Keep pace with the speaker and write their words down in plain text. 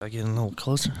Getting a little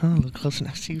closer, huh? A little closer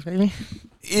next to you, baby.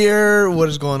 What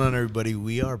is going on, everybody?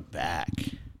 We are back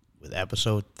with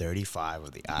episode 35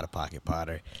 of the Out of Pocket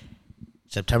Potter.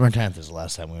 September 10th is the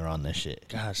last time we were on this shit.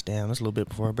 Gosh, damn, that's a little bit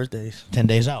before our birthdays. 10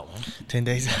 days out, man. 10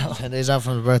 days out. 10 days out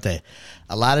from the birthday.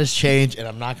 A lot has changed, and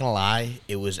I'm not going to lie.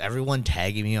 It was everyone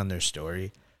tagging me on their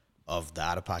story of the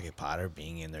Out of Pocket Potter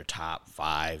being in their top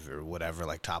 5 or whatever,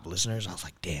 like top listeners. I was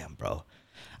like, damn, bro.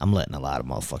 I'm letting a lot of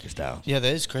motherfuckers down. Yeah,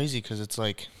 that is crazy because it's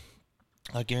like,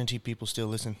 I guarantee people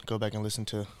still go back and listen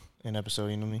to an episode,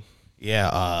 you know what I mean?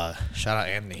 Yeah, shout out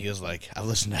Anthony. He was like, I've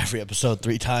listened to every episode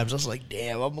 3 times. I was like,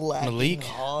 damn, I'm lagging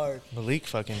hard. Malik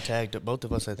fucking tagged both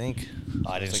of us, I think.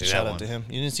 Oh, I didn't see shout that out one. to him.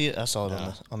 You didn't see it? I saw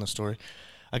it on the story.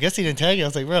 I guess he didn't tag you. I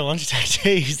was like, bro, why don't you tag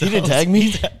Jay? He didn't tag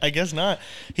me? I guess not.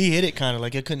 He hit it kind of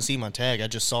like I couldn't see my tag. I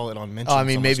just saw it on mentions. Oh, I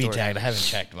mean, on maybe he story. tagged. I haven't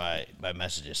checked my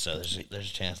messages, so there's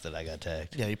a chance that I got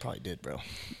tagged. Yeah, he probably did, bro.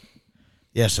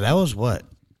 Yeah, so that was what?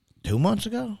 2 months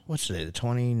ago? What's today? The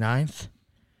 29th?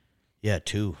 Yeah,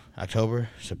 October,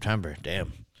 September.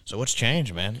 Damn. So what's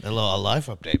changed, man? A life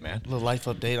update, man. A little life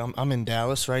update. I'm in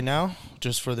Dallas right now,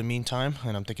 just for the meantime,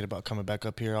 and I'm thinking about coming back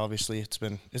up here. Obviously, it's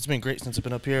been great since I've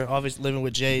been up here. Obviously, living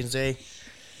with Jay and Zay,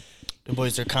 the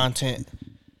boys, they're content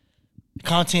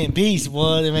beasts.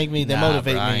 Boy, they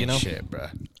motivate bro, me. You know, shit, bro.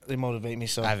 They motivate me.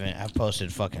 So I've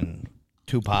posted fucking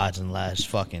 2 pods in the last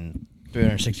fucking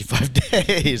 365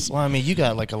 days. Well, I mean, you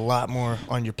got like a lot more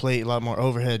on your plate, a lot more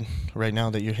overhead right now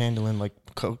that you're handling, like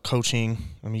coaching.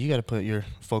 I mean, you got to put your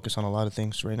focus on a lot of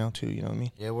things right now too. You know what I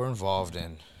mean? Yeah, we're involved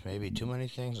in maybe too many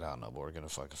things. I don't know, but we're gonna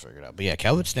fucking figure it out. But yeah,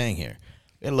 Calvit's staying here.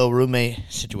 We had a little roommate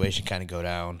situation kind of go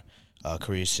down.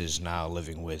 Carice is now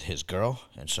living with his girl,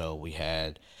 and so we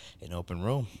had an open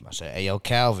room. I said, "Hey, yo,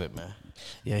 Calvit, man."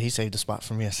 Yeah, he saved the spot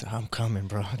for me. I said, "I'm coming,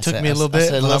 bro." It took me a little bit, I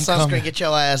said, but I'm coming. Get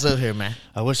your ass up here, man.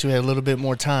 I wish we had a little bit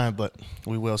more time, but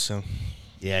we will soon.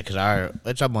 Yeah, because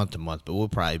it's a month to month, but we'll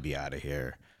probably be out of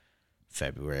here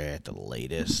February at the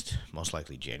latest, most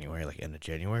likely January, like end of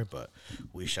January, but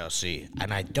we shall see.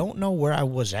 And I don't know where I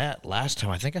was at last time.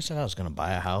 I think I said I was going to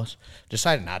buy a house.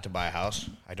 Decided not to buy a house.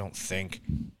 I don't think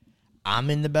I'm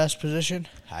in the best position.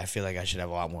 I feel like I should have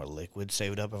a lot more liquid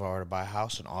saved up if I were to buy a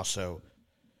house. And also,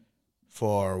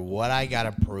 for what I got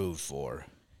approved for,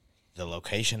 the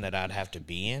location that I'd have to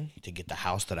be in to get the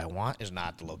house that I want is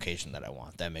not the location that I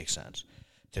want. That makes sense.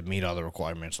 To meet all the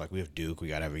requirements, like we have Duke, we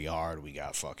got every yard, we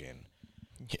got fucking...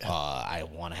 Yeah. I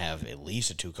want to have at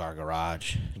least a 2-car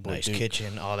garage, nice Duke.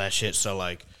 kitchen, all that shit. So,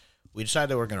 like, we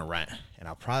decided that we're going to rent. And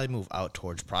I'll probably move out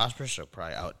towards Prosper, so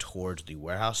probably out towards the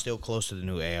warehouse, still close to the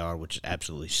new AR, which is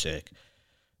absolutely sick.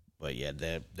 But, yeah,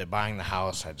 they're buying the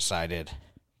house. I decided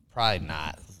probably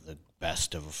not the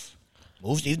best of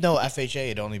moves. Even though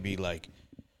FHA, it'd only be, like,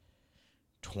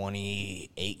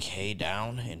 $28K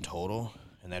down in total,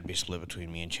 and that'd be split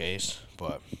between me and Chase.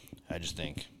 But I just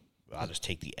think... I'll just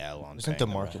take the L on. Isn't the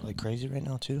market like crazy right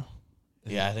now too?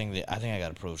 Yeah, I think I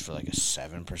got approved for like a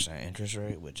 7% interest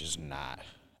rate, which is not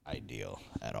ideal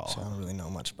at all. So I don't really know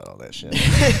much about all that shit.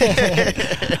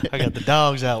 I got the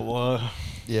dogs out, boy.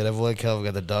 Yeah, that boy Calvin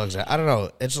got the dogs out. I don't know.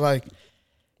 It's like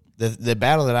the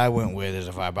battle that I went with is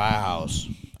if I buy a house,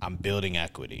 I'm building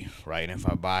equity, right? And if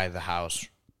I buy the house,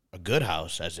 a good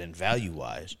house, as in value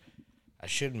wise, I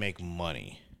should make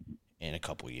money in a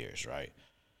couple years, right?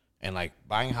 And, like,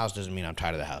 buying a house doesn't mean I'm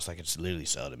tired of the house. Like, it's literally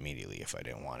sell it immediately if I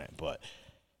didn't want it. But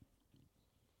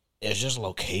it's just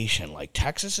location. Like,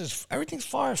 Texas is – everything's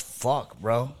far as fuck,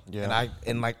 bro. Yeah.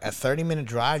 And like, a 30-minute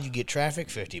drive, you get traffic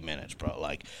 50 minutes, bro.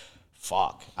 Like,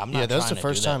 fuck. I'm not Yeah, that was the trying to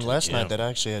first do that time to last the night gym. that I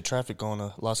actually had traffic going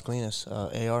to Las Colinas,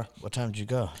 AR. What time did you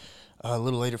go? A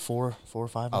little later, 4 or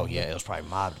 5. Oh, yeah, it was probably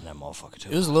mobbed in that motherfucker,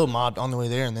 too. It was a little mobbed on the way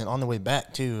there, and then on the way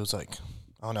back, too, it was like,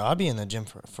 I don't know. I'll be in the gym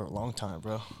for a long time,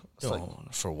 bro. It's like,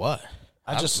 for what?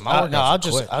 I'll just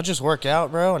work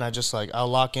out, bro, and I'll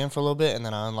lock in for a little bit, and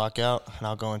then I unlock out, and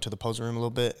I'll go into the post room a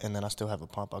little bit, and then I still have a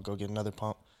pump. I'll go get another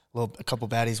pump. A couple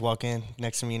baddies walk in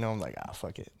next to me, you know, I'm like,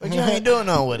 fuck it. But you ain't doing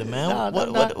nothing with it, man.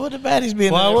 What the baddies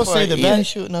being Well, there I will for? say the You baddies ain't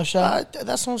shooting no shot.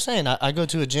 That's what I'm saying. I go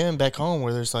to a gym back home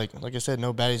where there's like I said,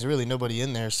 no baddies, really nobody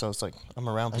in there, so it's like I'm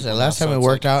around people. Last time we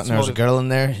worked out and there was a girl in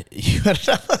there, you had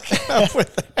to look up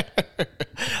with her.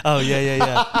 Oh,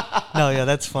 yeah. No, yeah,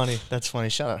 that's funny.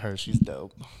 Shout out her. She's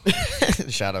dope.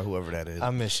 Shout out whoever that is. I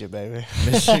miss you, baby.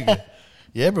 Michigan.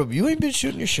 Yeah, bro, you ain't been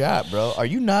shooting your shot, bro. Are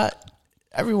you not?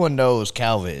 Everyone knows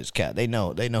Calvit is They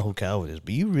know who Calvit is.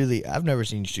 But you really, I've never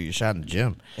seen you shoot your shot in the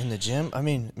gym. In the gym? I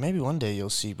mean, maybe one day you'll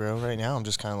see, bro. Right now, I'm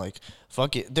just kind of like,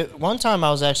 fuck it. One time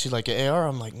I was actually like at AR.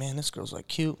 I'm like, man, this girl's like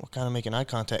cute. We're kind of making eye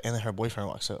contact. And then her boyfriend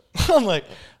walks up. I'm like,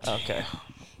 okay.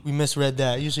 We misread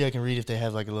that. Usually I can read if they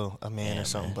have like a man or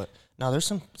something. But No, there's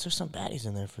some baddies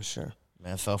in there for sure.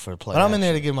 Man, fell for the play. But I'm in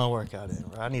there to get my workout in,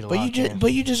 bro. I need a lot.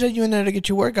 But you just said you in there to get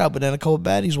your workout, but then a couple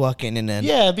baddies walk in and then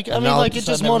yeah, because, I mean, like it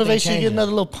just motivates you to get changes.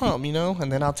 another little pump, you know.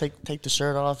 And then I'll take the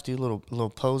shirt off, do a little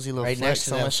posy, little right flex next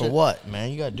to on that for shit. what,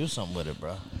 man? You gotta do something with it,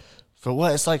 bro. For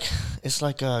what? It's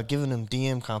like giving them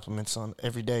DM compliments on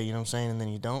every day. You know what I'm saying? And then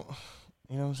you don't.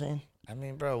 You know what I'm saying? I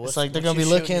mean, bro, It's like they're gonna be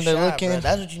looking. They're looking. Bro.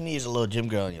 That's what you need is a little gym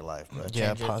girl in your life, bro.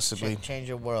 Yeah, possibly. Change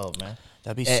your world, man.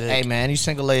 That'd be Hey, sick. hey, man, these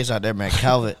single ladies out there, man.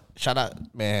 Calvit, shout out,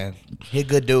 man. He a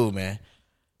good dude, man.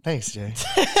 Thanks, Jay.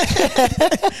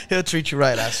 He'll treat you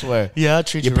right, I swear. Yeah, I'll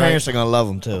treat Your you right. parents are gonna love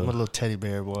him I'm a too. little teddy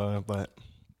bear boy, but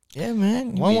Yeah,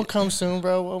 man. one will come soon,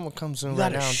 bro. One will come soon. You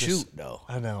Right gotta now, I'm shoot just, though.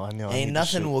 I know. I Ain't need to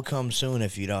nothing shoot. will come soon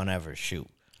if you don't ever shoot.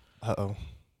 Uh-oh.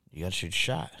 You gotta shoot a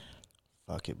shot.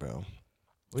 Fuck it, bro.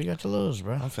 What you got to lose,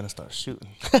 bro? I'm finna start shooting.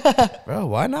 Bro,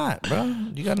 why not, bro?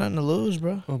 You got nothing to lose,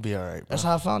 bro. We'll be all right, bro. That's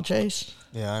how I found Chase.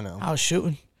 Yeah, I know. I was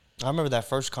shooting. I remember that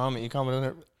first comment you commented on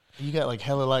it. You got like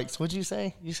hella likes. What'd you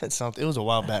say? You said something. It was a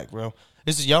while back, bro.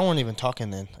 Y'all weren't even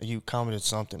talking then. You commented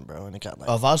something, bro, and it got like.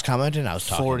 Oh, if I was commenting, I was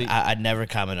talking. 40. I'd never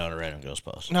comment on a random girl's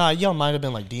post. Nah, y'all might have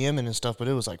been like DMing and stuff, but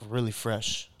it was like really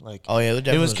fresh. Like, Oh, yeah,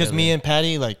 it was because me and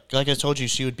Patty, like I told you,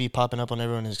 she would be popping up on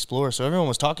Everyone's Explorer, so everyone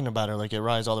was talking about her, like at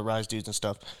Rise, all the Rise dudes and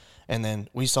stuff. And then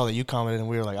we saw that you commented, and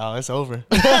we were like, "Oh, it's over."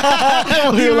 we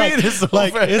were like, it's over?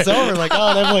 like, "It's over." Like,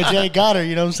 "Oh, that boy Jay got her."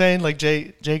 You know what I'm saying? Like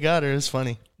Jay got her. It's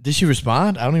funny. Did she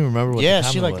respond? I don't even remember what. Yeah, the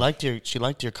she comment was.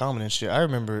 liked your comment and shit. I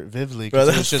remember it vividly. Bro, 'Cause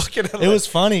it that's was just fucking it was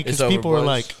funny because It's over, people were boys.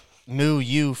 like knew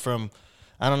you from.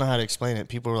 I don't know how to explain it.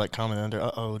 People were like commenting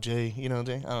under, Jay, you know,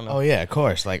 Jay. I don't know. Oh yeah, of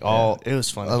course. Like It was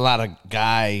funny. a lot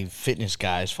of fitness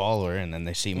guys follow her, and then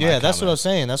they see my Yeah, that's what I comment. was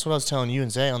saying. That's what I was telling you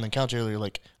and Zay on the couch earlier.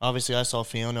 Like, obviously, I saw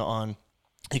Fiona on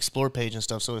Explore page and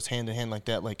stuff, so it's hand in hand like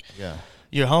that. Like, Yeah.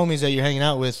 your homies that you're hanging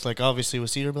out with, like, obviously,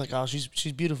 would see her, be like, "Oh, she's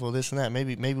beautiful, this and that."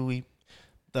 Maybe we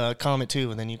comment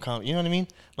too, and then you comment. You know what I mean?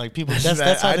 Like, people.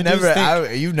 That's how the dudes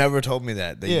think. You've never told me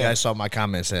that. You Yeah. guys saw my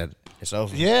comment and said it's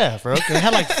over. Yeah, bro. It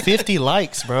had like 50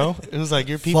 likes, bro. It was like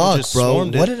your people Fuck, just bro.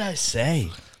 swarmed What it. did I say?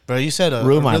 Bro, you said a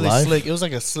Ruin my really life? slick. It was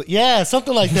like yeah,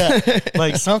 something like that.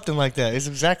 Like something like that. It's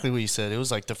exactly what you said. It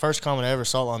was like the first comment I ever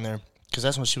saw on there because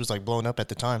that's when she was like blowing up at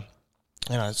the time,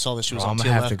 and I saw that she was I'm on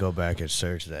gonna have TLF. to go back and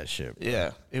search that shit. Bro.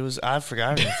 Yeah, it was. I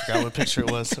forgot what picture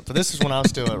it was. But this is when I was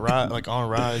still at on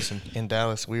Rise in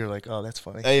Dallas. We were like, "Oh, that's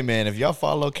funny." Hey man, if y'all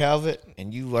follow Calvit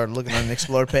and you are looking on the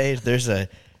Explore page, there's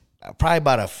probably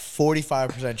about a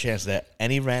 45% chance that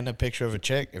any random picture of a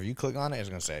chick, if you click on it, it's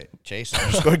gonna say Chase _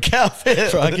 Calvit.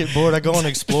 Bro, I get bored. I go on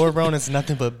Explore, bro, and it's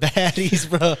nothing but baddies,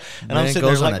 bro. And Man, I'm it sitting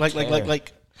there goes on a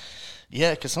like,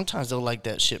 yeah, because sometimes they'll like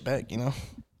that shit back, you know.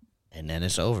 And then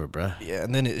it's over, bro. Yeah,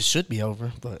 and then it should be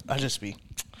over, but I be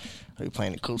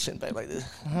playing it cool, sitting back like this.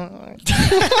 You know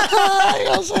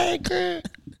what I'm saying, Chris?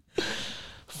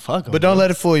 Fuck 'em, But don't bro.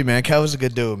 let it fool you, man. Calvin's a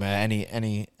good dude, man.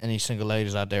 Any single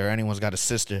ladies out there, or anyone's got a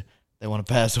sister they want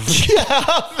to pass over.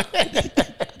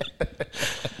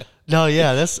 No,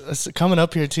 yeah, that's coming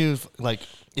up here too. Like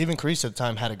even Chris at the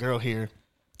time had a girl here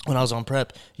when I was on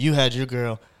prep. You had your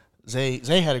girl. Zay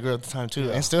had a girl at the time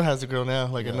too, and still has a girl now,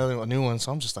 like a new one.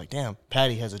 So I'm just like, damn,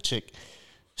 Patty has a chick.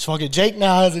 Fucking Jake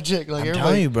now has a chick. Like I'm everybody,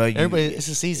 telling you, bro, everybody, it's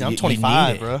a season. I'm you 25,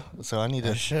 need it. bro. So I need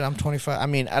to. Shit, I'm 25. I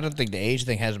mean, I don't think the age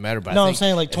thing has mattered, but No, I I'm think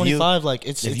saying like if you- 25. Like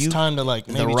it's time to like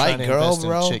maybe the try right to girl, invest in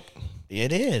a bro. chick.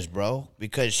 It is, bro,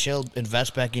 because she'll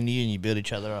invest back into you and you build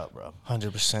each other up, bro.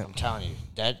 100%. I'm telling you,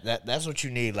 that's what you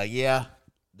need. Like, yeah,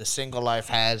 the single life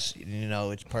has,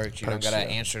 its perks. You don't Perks, gotta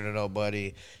yeah. answer to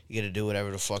nobody. You gotta do whatever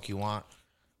the fuck you want.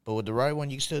 But with the right one,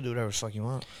 you can still do whatever the fuck you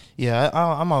want. Yeah,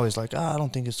 I'm always like, I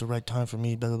don't think it's the right time for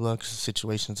me, blah, blah, blah, 'cause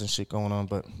situations and shit going on,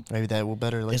 but maybe that will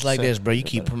better. It's you like said, this, bro. You get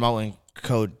keep better. promoting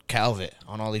code Calvit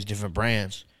on all these different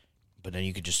brands, but then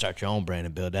you could just start your own brand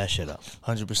and build that shit up.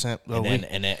 100%.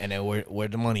 And then where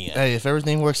the money at? Hey, if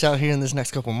everything works out here in this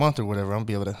next couple months or whatever, I'll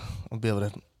be able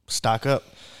to stock up.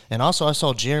 And also, I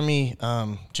saw Jeremy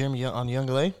on Young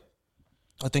LA.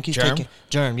 I think he's Germ? taking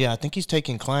Germ. Yeah, I think he's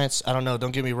taking clients. I don't know.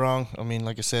 Don't get me wrong. I mean,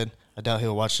 like I said, I doubt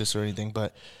he'll watch this or anything,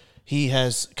 but he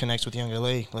has connects with Young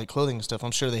LA, like clothing and stuff. I'm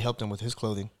sure they helped him with his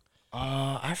clothing.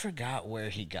 I forgot where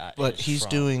he got. But he's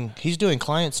doing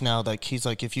clients now. Like he's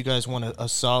like, if you guys want a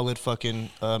solid fucking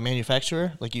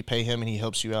manufacturer, like you pay him and he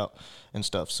helps you out and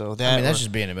stuff. So that I mean, that's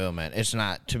just being a middleman. It's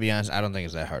not, to be honest, I don't think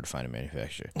it's that hard to find a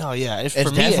manufacturer. no, yeah. It's For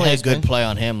me, definitely it has a good been. play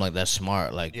on him. Like, that's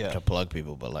smart, like, Yeah. to plug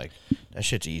people. But, like, that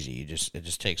shit's easy. It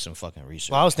just takes some fucking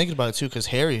research. Well, I was thinking about it too because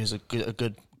Harry is a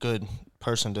good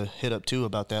person to hit up too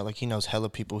about that. Like he knows hella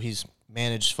people. He's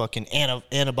managed fucking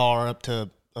Anabar up to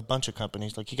a bunch of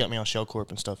companies. Like he got me on Shell Corp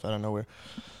and stuff out of nowhere.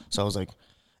 So I was like,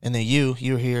 And then you're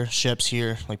here, Shep's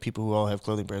here, like people who all have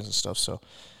clothing brands and stuff. So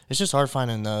it's just hard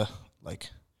finding like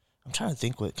I'm trying to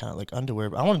think what kind of like underwear.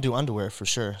 But I want to do underwear for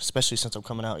sure, especially since I'm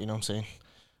coming out. You know what I'm saying?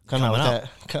 Coming out with that.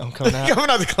 I'm coming out. Coming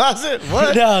out the closet?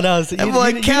 What? No. You know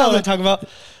what I'm talking about?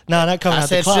 No, not coming out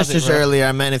the closet. I said sisters earlier.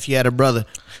 I meant if you had a brother.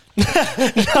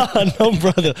 No,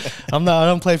 brother. I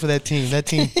don't play for that team.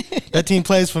 That team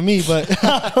plays for me, but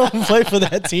I don't play for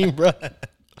that team, bro.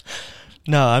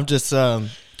 No, I'm just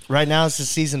right now. It's the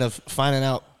season of finding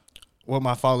out what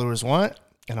my followers want,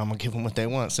 and I'm gonna give them what they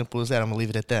want. Simple as that. I'm gonna leave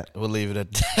it at that. We'll leave it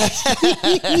at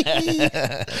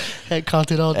that. Had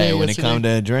content all day. Hey, when yesterday. it comes to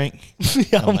a drink,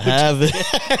 Yeah, I'm gonna have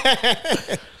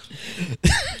it.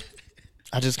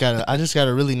 I just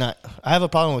gotta really not. I have a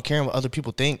problem with caring what other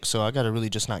people think, so I gotta really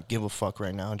just not give a fuck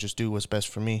right now and just do what's best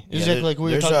for me. Exactly like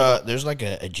we were talking about. There's like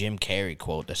a Jim Carrey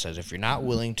quote that says, "If you're not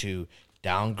willing to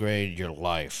downgrade your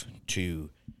life to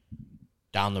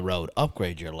down the road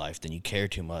upgrade your life, then you care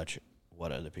too much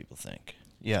what other people think."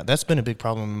 Yeah, that's been a big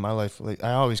problem in my life. Like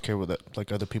I always care what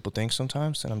like other people think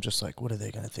sometimes, and I'm just like, what are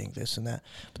they gonna think, this and that?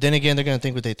 But then again, they're gonna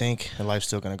think what they think, and life's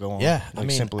still gonna go on. Yeah, like, I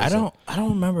mean, I don't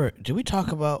remember. Did we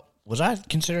talk about? Was I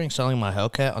considering selling my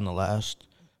Hellcat on the last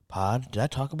pod? Did I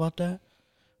talk about that?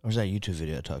 Or was that a YouTube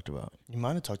video I talked about? You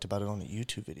might have talked about it on a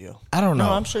YouTube video. I don't know.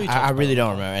 No, I'm sure you talked I about really it.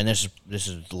 don't remember. And this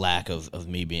is lack of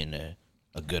me being a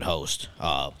good host.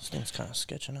 This thing's kind of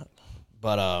sketching up.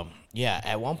 But, yeah,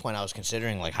 at one point I was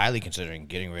highly considering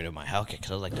getting rid of my Hellcat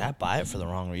because I was like, did I buy it for the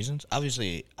wrong reasons?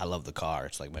 Obviously, I love the car.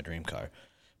 It's like my dream car.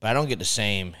 But I don't get the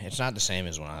same. It's not the same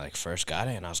as when I first got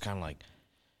it. And I was kind of like,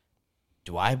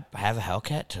 do I have a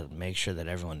Hellcat to make sure that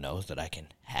everyone knows that I can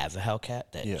have a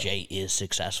Hellcat, that Jay is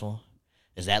successful?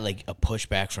 Is that like a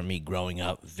pushback from me growing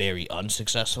up very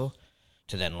unsuccessful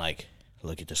to then look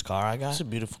at this car I got? It's a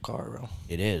beautiful car, bro.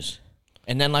 It is.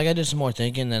 And then I did some more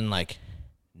thinking, then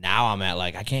now I'm at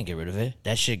I can't get rid of it.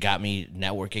 That shit got me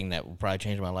networking that will probably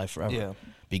change my life forever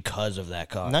because of that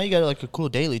car. Now you got a cool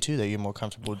daily too that you're more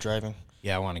comfortable driving.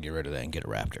 Yeah, I want to get rid of that and get a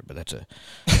Raptor, but that's a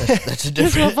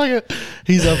different.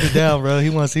 He's up and down, bro.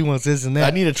 He wants this and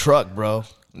that. I need a truck, bro.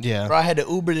 Yeah, bro. I had to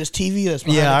Uber this TV that's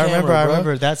behind I the camera, I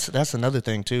remember. That's another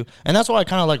thing too, and that's why I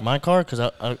kind of like my car because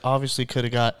I obviously could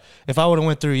have got. If I would have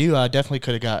went through you, I definitely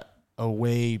could have got a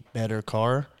way better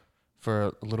car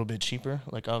for a little bit cheaper.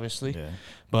 Obviously,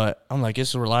 but I'm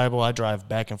it's reliable. I drive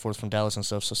back and forth from Dallas and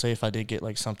stuff. So say if I did get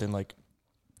something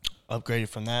upgraded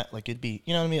from that, it'd be,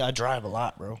 you know what I mean. I drive a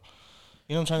lot, bro.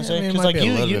 You know what I'm trying to say? Because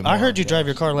I heard you drive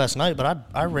your car last night, but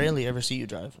I rarely ever see you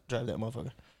drive that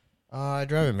motherfucker. I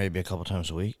drive it maybe a couple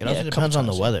times a week. It also depends on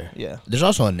the weather. Yeah. There's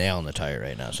also a nail in the tire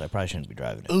right now, so I probably shouldn't be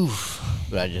driving it. Oof.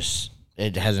 But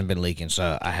it hasn't been leaking,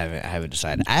 so I haven't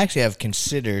decided. I actually have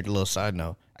considered, a little side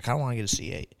note, I kind of want to get a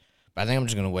C8, but I think I'm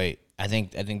just gonna wait. I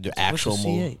think the actual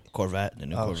Corvette, the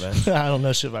new Corvette. I don't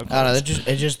know shit about Corvettes. I don't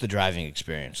know. It's just the driving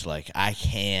experience. I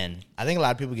think a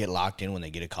lot of people get locked in when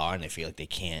they get a car and they feel like they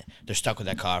can't. They're stuck with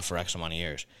that car for X amount of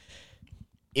years.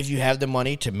 If you have the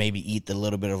money to maybe eat the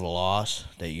little bit of a loss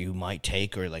that you might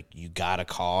take, or you got a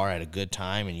car at a good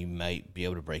time and you might be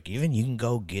able to break even, you can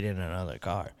go get in another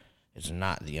car. It's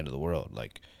not the end of the world.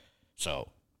 So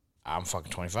I'm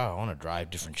fucking 25. I want to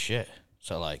drive different shit.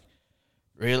 So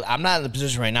really, I'm not in the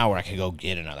position right now where I could go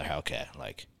get another Hellcat.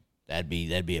 That'd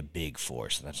be a big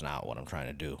force, and that's not what I'm trying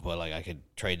to do. But I could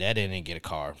trade that in and get a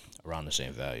car around the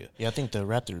same value. Yeah, I think the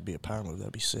Raptor would be a power move.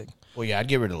 That'd be sick. Well, yeah, I'd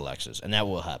get rid of the Lexus, and that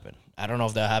will happen. I don't know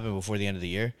if that'll happen before the end of the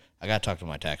year. I got to talk to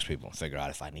my tax people and figure out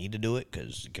if I need to do it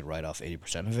because you can write off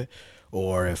 80% of it,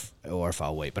 or if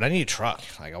I'll wait. But I need a truck.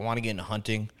 I want to get into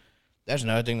hunting. That's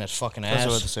another thing that's fucking ass. That's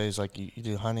what I was to say is you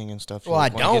do hunting and stuff. Well, I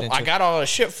don't. I got all the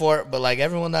shit for it, but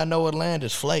everyone that I know would land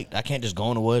is flaked. I can't just go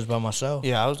in the woods by myself.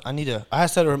 Yeah, I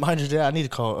set a reminder today. I need to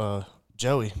call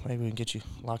Joey. Maybe we can get you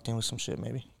locked in with some shit.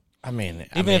 Maybe. If I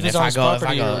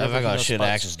go shoot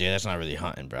axes deer, that's not really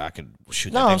hunting, bro. I could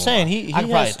shoot. No, I'm saying I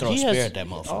could probably throw a spear at that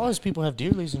motherfucker. All his people have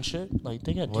deer leaves and shit.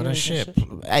 They got deer leaves and shit.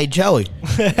 Hey, Joey,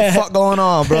 what the fuck going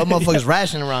on, bro? Motherfuckers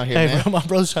rationing around here, man. Bro, my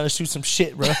brother's trying to shoot some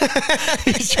shit, bro.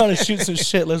 He's trying to shoot some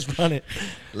shit. Let's run it.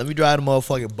 Let me drive the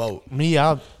motherfucking boat. Me,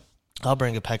 I'll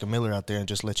bring a pack of Miller out there and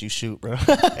just let you shoot, bro. Hey,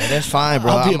 that's fine,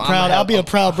 bro. I'll be a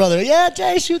proud brother. Yeah,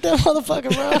 Jay, shoot that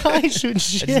motherfucker, bro. I ain't shooting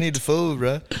shit. I just need the food,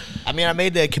 bro. I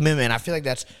made that commitment. I feel like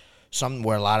that's something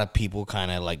where a lot of people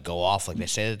kind of go off. They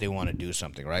say that they want to do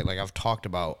something, right? I've talked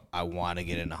about I want to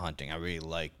get into hunting. I really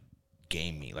like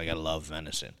game meat. I love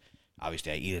venison.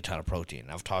 Obviously, I eat a ton of protein.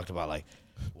 I've talked about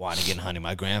wanting to get into hunting.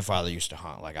 My grandfather used to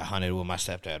hunt. I hunted with my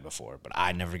stepdad before, but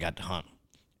I never got to hunt.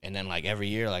 And then, like, every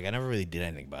year, like, I never really did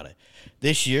anything about it.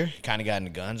 This year, kind of got into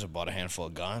guns. I bought a handful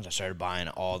of guns. I started buying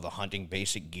all the hunting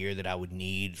basic gear that I would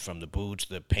need, from the boots,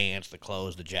 the pants, the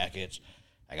clothes, the jackets.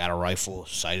 I got a rifle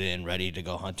sighted and ready to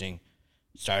go hunting.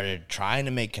 Started trying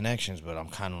to make connections, but I'm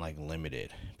kind of, like,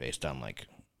 limited based on, like,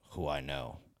 who I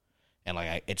know. And,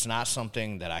 like, it's not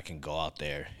something that I can go out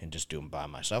there and just do them by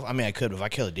myself. I mean, I could. If I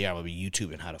kill a deer, I'm going to be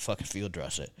YouTubing how to fucking field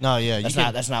dress it. No, yeah.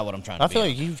 That's not what I'm trying to do. I feel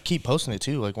like you keep posting it,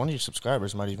 too. Like, one of your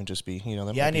subscribers might even just be,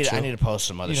 Yeah, I need to post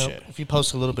some other shit. If you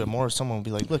post a little bit more, someone will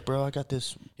be like, look, bro, I got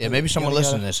this. Yeah, maybe someone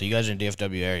listening to this. So you guys are in the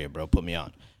DFW area, bro. Put me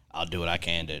on. I'll do what I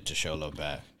can to show love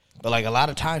back. But, like, a lot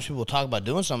of times people talk about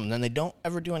doing something, then they don't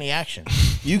ever do any action.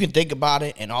 You can think about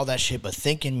it and all that shit, but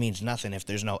thinking means nothing if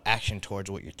there's no action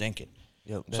towards what you're thinking.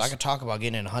 Yep, so I can talk about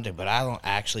getting into hunting, but I don't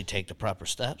actually take the proper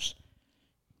steps.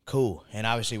 Cool. And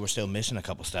obviously we're still missing a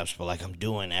couple steps, but, like, I'm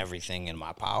doing everything in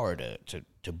my power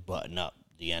to button up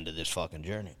the end of this fucking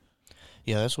journey.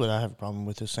 Yeah, that's what I have a problem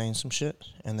with, is saying some shit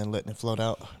and then letting it float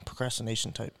out.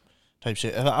 Procrastination type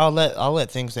shit. I'll let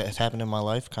things that has happened in my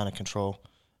life kind of control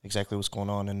exactly what's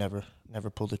going on and never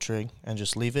pull the trigger and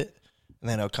just leave it. And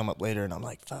then it'll come up later and I'm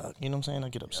like, fuck, you know what I'm saying? I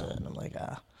get upset and I'm like,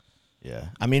 Yeah.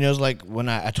 I mean, it was like when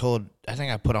I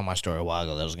think I put on my story a while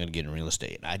ago that I was going to get in real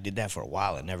estate. I did that for a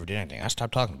while and never did anything. I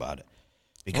stopped talking about it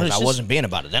because I wasn't being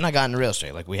about it. Then I got into real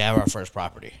estate. Like, we have our first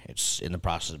property. It's in the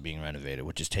process of being renovated,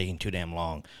 which is taking too damn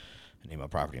long. I need my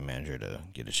property manager to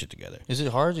get his shit together. Is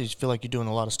it hard? Do you feel like you're doing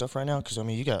a lot of stuff right now? Because, I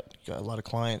mean, you got a lot of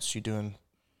clients. You're doing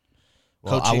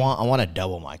coaching. I want to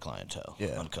double my clientele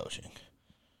on coaching.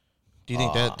 Do you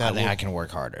think I think I can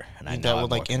work harder, and I know that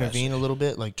would, like, intervene a little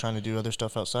bit, like trying to do other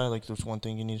stuff outside? Like, there's one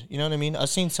thing you need. You know what I mean? I've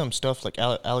seen some stuff like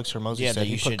Alex Hermosi said.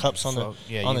 He put cups on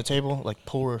the table, like,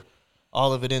 pour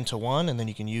all of it into one, and then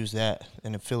you can use that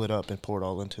and then fill it up and pour it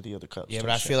all into the other cups. Yeah, but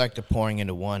I feel like the pouring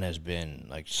into one has been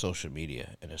like social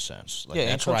media in a sense. Like,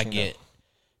 that's where I get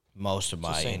most of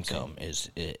my income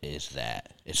is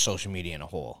that. It's social media in a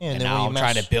whole. Yeah, and now I'm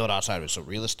trying to build outside of it. So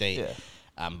real estate,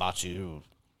 I'm about to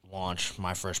launch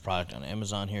my first product on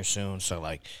Amazon here soon. So,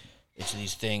 like, it's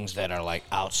these things that are, like,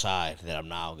 outside that I'm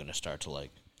now going to start to, like,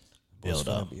 build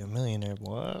up. Be a millionaire,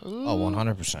 boy. Ooh. Oh,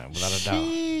 100%, without a doubt.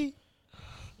 Hey.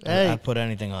 I'd put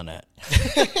anything on that.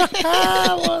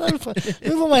 Let me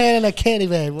put my hand in that candy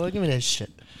bag, boy. Give me that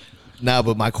shit. No,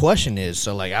 but my question is,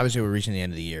 so, like, obviously we're reaching the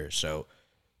end of the year. So,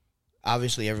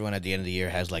 obviously everyone at the end of the year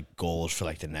has, like, goals for,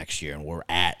 like, the next year. And we're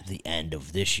at the end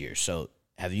of this year. So,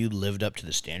 have you lived up to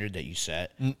the standard that you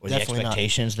set? Or the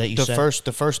expectations that you set?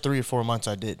 The first 3 or 4 months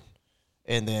I did.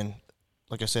 And then,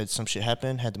 like I said, some shit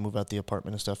happened. Had to move out the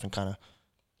apartment and stuff and kind of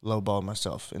lowballed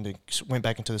myself. And then went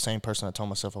back into the same person I told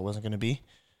myself I wasn't going to be.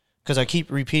 Because I keep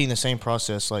repeating the same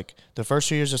process. Like, the first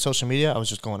 2 years of social media, I was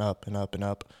just going up and up and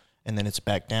up. And then it's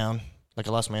back down. Like,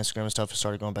 I lost my Instagram and stuff. It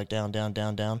started going back down, down,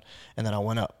 down, down. And then I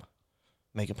went up,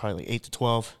 making probably 8 to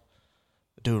 12.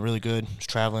 Doing really good, was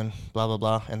traveling, blah, blah,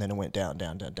 blah. And then it went down,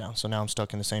 down, down, down. So now I'm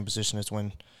stuck in the same position as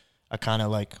when I kind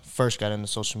of, like, first got into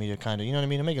social media, kind of, you know what I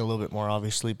mean? I'm making it a little bit more,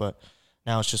 obviously. But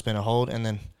now it's just been a hold. And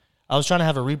then I was trying to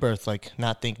have a rebirth, like,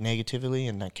 not think negatively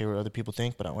and not care what other people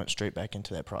think, but I went straight back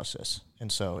into that process.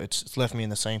 And so it's left me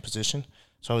in the same position.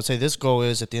 So I would say this goal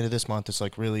is, at the end of this month, it's,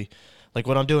 like, really, like,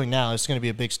 what I'm doing now, it's going to be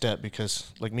a big step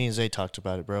because, like, me and Zay talked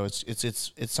about it, bro.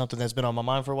 It's something that's been on my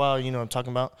mind for a while. You know what I'm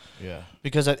talking about? Yeah.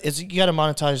 Because you got to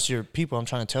monetize your people. I'm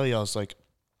trying to tell y'all, it's like,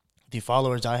 the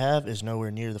followers I have is nowhere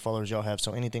near the followers y'all have.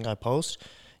 So anything I post,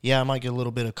 I might get a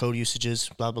little bit of code usages,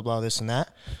 blah, blah, blah, this and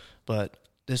that. But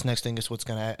this next thing is what's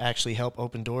going to actually help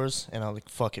open doors, and I'll, like,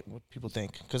 fuck it, what people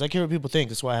think. Because I care what people think.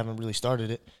 That's why I haven't really started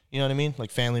it. You know what I mean?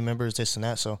 Like, family members, this and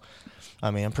that. So,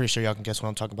 I mean, I'm pretty sure y'all can guess what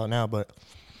I'm talking about now, but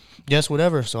yes,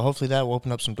 whatever. So hopefully that will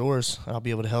open up some doors. I'll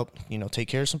be able to help, take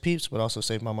care of some peeps, but also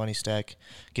save my money stack,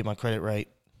 get my credit right,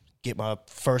 get my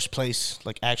first place,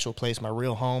 like, actual place, my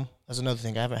real home. That's another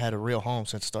thing. I haven't had a real home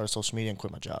since I started social media and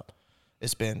quit my job.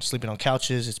 It's been sleeping on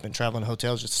couches. It's been traveling to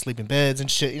hotels just to sleep in beds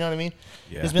and shit. You know what I mean?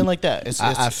 Yeah. It's been like that.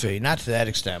 I feel you. Not to that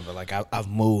extent, but, like, I've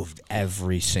moved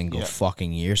every single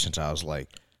fucking year since I was, like,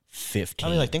 15. I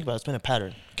mean, like, think about it. It's been a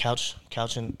pattern. Couch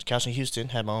in Houston.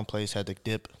 Had my own place. Had the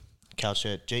dip. Couch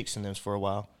at Jake's and them's for a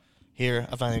while. Here,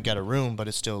 I finally got a room, but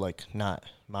it's still, like, not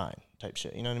mine type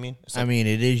shit. You know what I mean? Like, I mean,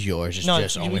 it is yours. It's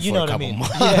just only for a couple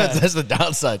months. Yeah. That's the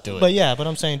downside to it. But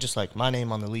I'm saying just, like, my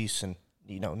name on the lease and,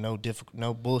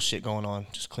 no bullshit going on.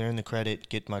 Just clearing the credit,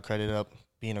 get my credit up,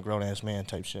 being a grown-ass man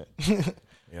type shit.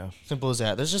 Yeah. Simple as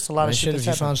that. There's just a lot of shit. If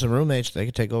you found some roommates, they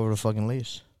could take over the fucking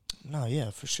lease. No,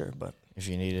 yeah, for sure. But if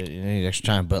you need it, you need extra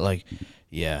time. But, like,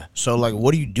 yeah. So, like,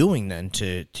 what are you doing then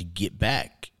to get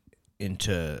back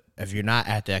into, if you're not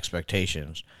at the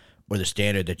expectations or the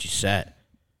standard that you set,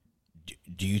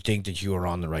 do you think that you are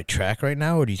on the right track right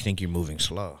now, or do you think you're moving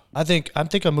slow? I think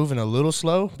I'm moving a little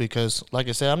slow because, like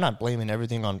I said, I'm not blaming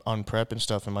everything on prep and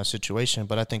stuff in my situation,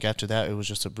 but I think after that it was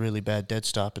just a really bad dead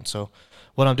stop. And so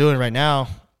what I'm doing right now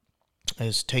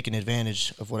is taking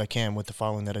advantage of what I can with the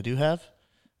following that I do have,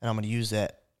 and I'm going to use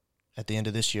that at the end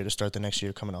of this year to start the next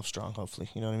year coming off strong, hopefully.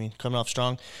 You know what I mean? Coming off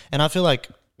strong. And I feel like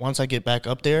once I get back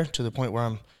up there to the point where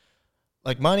I'm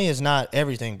like, money is not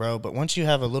everything, bro, but once you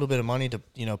have a little bit of money to,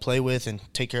 play with and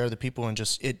take care of the people, and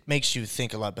just, it makes you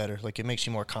think a lot better. Like, it makes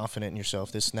you more confident in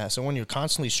yourself, this and that. So when you're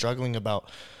constantly struggling about,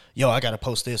 I got to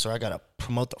post this, or I got to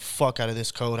promote the fuck out of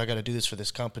this code, I got to do this for this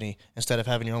company, instead of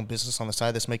having your own business on the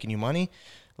side that's making you money,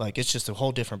 like, it's just a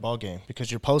whole different ballgame,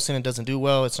 because you're posting, it doesn't do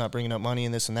well, it's not bringing up money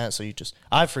and this and that. So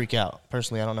I freak out.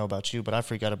 Personally, I don't know about you, but I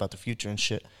freak out about the future and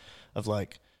shit of,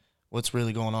 like, what's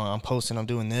really going on? I'm posting, I'm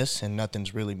doing this, and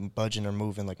nothing's really budging or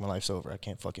moving. Like, my life's over. I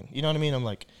can't fucking, you know what I mean? I'm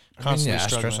like constantly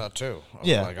struggling. I stress out too.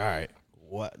 I'm like, all right,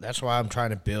 what? That's why I'm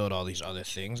trying to build all these other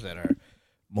things that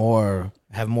are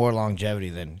have more longevity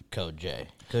than Code J.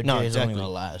 Code J is only gonna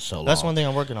last so long. That's one thing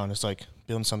I'm working on. It's like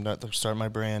building something to start my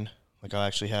brand. Like, I'll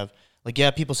actually have, like,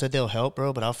 people said they'll help,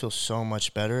 bro, but I'll feel so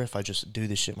much better if I just do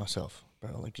this shit myself,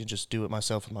 bro. Like, you just do it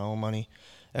myself with my own money,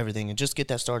 everything, and just get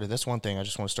that started. That's one thing. I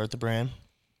just want to start the brand.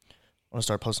 I want to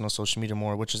start posting on social media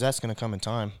more, that's going to come in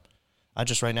time. I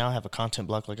just right now have a content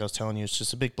block, like I was telling you. It's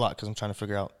just a big block because I'm trying to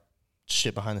figure out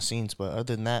shit behind the scenes. But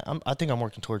other than that, I think I'm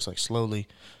working towards, like, slowly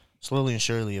and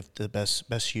surely, if the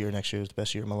best year next year is the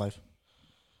best year of my life.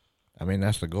 I mean,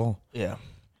 that's the goal. Yeah.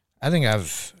 I think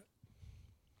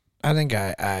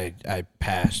I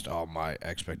passed all my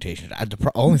expectations.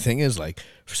 The only thing is, like,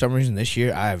 for some reason this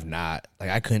year I have not, like,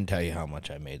 I couldn't tell you how much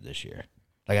I made this year.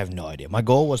 Like, I have no idea. My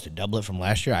goal was to double it from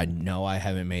last year. I know I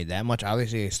haven't made that much.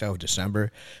 Obviously, I start with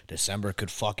December. December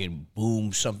could fucking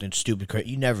boom something stupid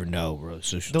crazy. You never know, bro.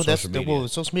 Social media. Well,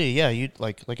 social media, yeah. You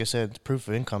like I said, proof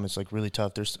of income is, like, really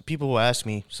tough. There's people who ask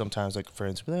me sometimes, like,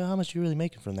 friends, like, how much are you really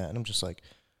making from that? And I'm just like,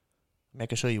 I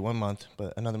can show you 1 month,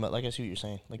 but another month, like, I see what you're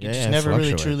saying. Like, you just never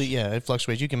really truly, it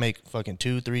fluctuates. You can make fucking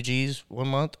 2-3 G's 1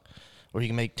 month, or you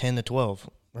can make 10 to 12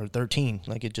 or 13.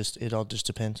 Like, it all just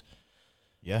depends.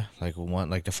 Yeah, like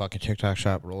the fucking TikTok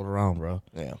shop rolled around, bro.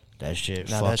 Yeah. That shit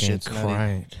fucking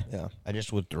cranked. Yeah. I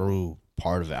just withdrew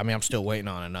part of it. I mean, I'm still waiting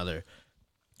on another.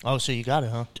 Oh, so you got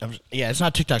it, huh? Yeah, it's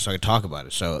not TikTok, so I can talk about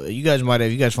it. So you guys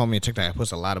follow me on TikTok, I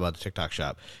post a lot about the TikTok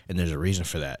shop, and there's a reason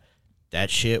for that. That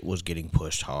shit was getting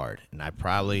pushed hard, and I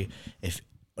probably, if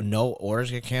no orders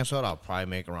get canceled, I'll probably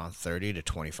make around 30 to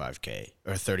 25K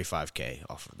or 35K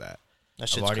off of that. That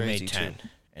shit's I've already crazy made 10. Too.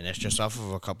 And that's just off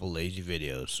of a couple lazy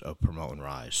videos of promoting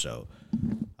Rise. So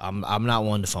I'm not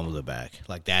one to fumble the bag.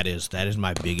 Like, that is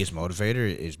my biggest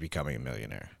motivator, is becoming a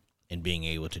millionaire and being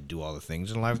able to do all the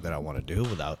things in life that I want to do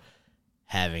without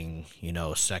having,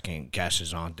 second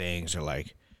guesses on things, or,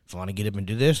 like, if I want to get up and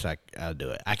do this, I'll do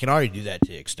it. I can already do that to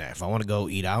the extent. If I want to go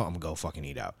eat out, I'm going to go fucking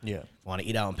eat out. Yeah. If I want to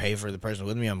eat out and pay for the person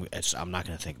with me, I'm not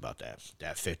going to think about that.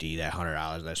 That $50, that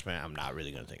 $100 that I spent, I'm not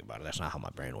really going to think about it. That's not how my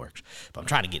brain works. But I'm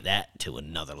trying to get that to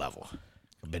another level.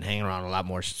 I've been hanging around a lot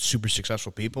more super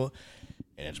successful people,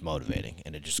 and it's motivating.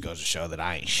 And it just goes to show that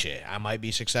I ain't shit. I might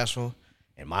be successful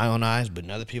in my own eyes, but in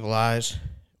other people's eyes,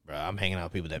 bro, I'm hanging out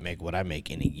with people that make what I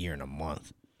make in a year and a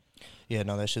month. Yeah,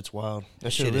 no, that shit's wild.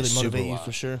 That shit really motivate you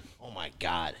for sure. Oh, my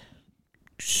God.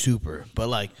 Super. But,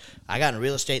 like, I got in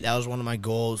real estate. That was one of my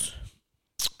goals.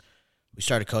 We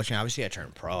started coaching. Obviously, I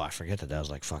turned pro. I forget that was,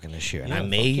 like, fucking this year. And I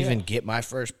may even get my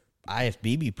first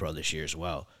IFBB pro this year as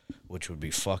well, which would be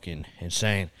fucking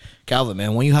insane. Calvit,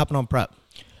 man, when you hopping on prep?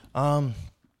 Man,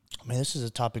 this is a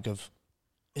topic of,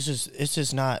 it's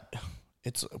just not,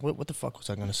 it's, what the fuck was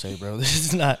I going to say, bro? This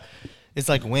is not, it's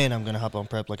like when I'm going to hop on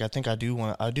prep. Like, I think I do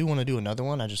want to do another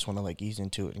one. I just want to, like, ease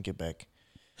into it and get back.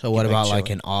 So what about, like,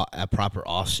 a proper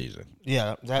off season?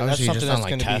 Yeah, that's something that's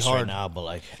going to be hard right now, but,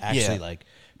 like, actually, like,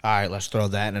 all right, let's throw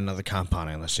that in another compound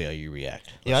and let's see how you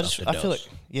react. I feel like,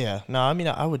 I mean,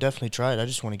 I would definitely try it. I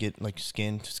just want to get, like,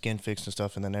 skin fixed and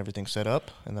stuff, and then everything set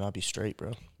up, and then I'll be straight,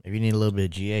 bro. Maybe you need a little bit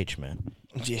of GH, man.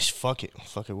 Yes, fuck it,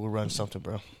 we'll run something,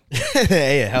 bro.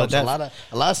 Hey, it helps. A lot of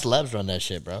celebs run that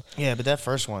shit, bro. Yeah, but that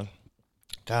first one,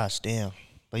 gosh damn.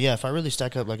 But yeah, if I really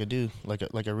stack up like I do, like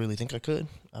I really think I could,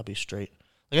 I'll be straight.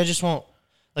 Like, I just won't.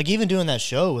 Like, even doing that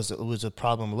show was a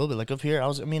problem a little bit. Like, up here,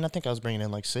 I think I was bringing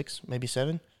in like 6, maybe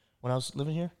 7 when I was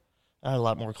living here. I had a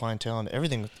lot more clientele and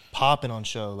everything was popping on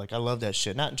show. Like, I love that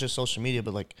shit. Not just social media,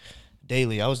 but, like,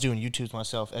 daily. I was doing YouTubes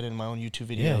myself, editing my own YouTube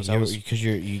videos. I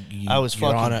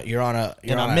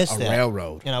missed that.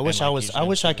 Railroad. And I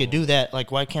wish I could do that. Like,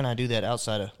 why can't I do that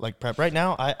outside of like prep? Right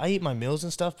now, I eat my meals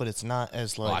and stuff, but it's not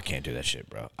as like. Oh, I can't do that shit,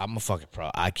 bro. I'm a fucking pro.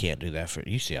 I can't do that for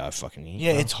you. See how I fucking eat?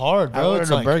 Yeah, bro. it's hard, bro. I ordered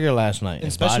it's a burger last night,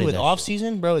 especially with off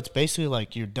season, bro. It's basically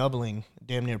like you're doubling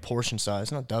damn near portion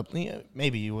size. Not doubling. Yeah,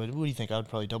 maybe you would. What do you think? I would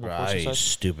probably double portion size.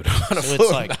 Stupid amount of so food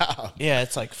it's like, now. yeah,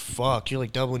 it's like fuck. You're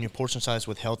like doubling your portion size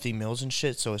with healthy meals and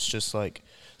shit. So it's just like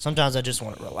sometimes I just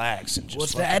want to relax and just.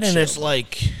 What's that? And it's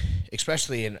like,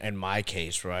 especially in my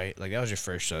case, right? Like that was your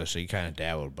first show, so you kind of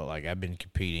dabbled. But like I've been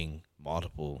competing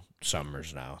multiple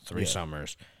summers now, 3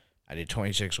 summers. I did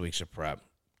 26 weeks of prep,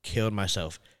 killed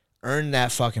myself, earned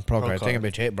that fucking pro card. Think of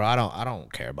it, bro. I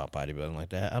don't care about bodybuilding like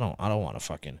that. I don't want to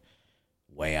fucking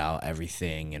weigh out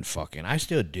everything and fucking. I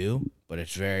still do, but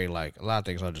it's very like a lot of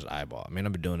things I'll just eyeball. I mean,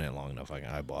 I've been doing it long enough I can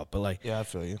eyeball it, but like yeah, I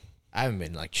feel you. I haven't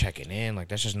been like checking in. Like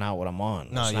that's just not what I'm on.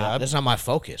 No, That's not my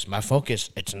focus. My focus,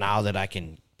 it's now that I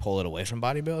can pull it away from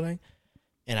bodybuilding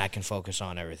and I can focus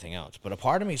on everything else. But a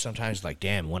part of me sometimes is like,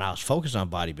 damn, when I was focused on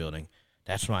bodybuilding,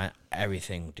 that's why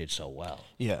everything did so well.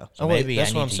 Yeah. So maybe I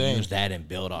need to use that and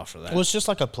build off of that. Well, it's just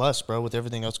like a plus, bro, with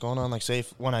everything else going on. Like, say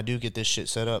when I do get this shit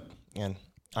set up, and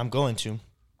I'm going to,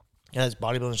 yeah,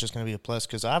 bodybuilding is just going to be a plus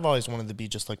because I've always wanted to be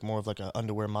just like more of like an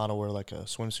underwear model or like a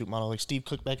swimsuit model, like Steve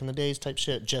Cook back in the days type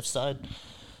shit, Jeff Side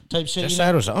type shit. Jeff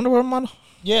Side was an underwear model?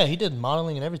 Yeah, he did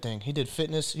modeling and everything. He did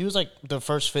fitness. He was like the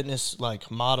first fitness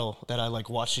like model that I like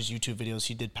watched his YouTube videos.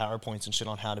 He did PowerPoints and shit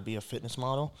on how to be a fitness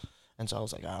model. And so I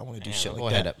was like, I want to do shit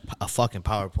like that. Had a fucking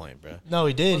PowerPoint, bro. No,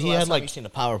 he did. He had like. You seen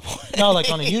a PowerPoint? No, like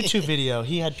on a YouTube video,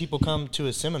 he had people come to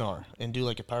a seminar and do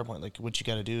like a PowerPoint, like what you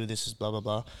got to do. This is blah blah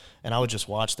blah, and I would just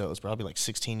watch those. Bro, I'd be like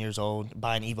 16 years old,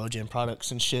 buying EvoGen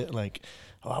products and shit. Like,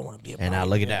 oh, I want to be a. And now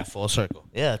look at that full circle.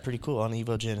 Yeah, pretty cool on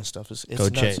EvoGen and stuff. It's Go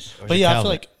nuts. Chase. But yeah, I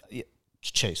feel like.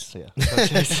 Chase,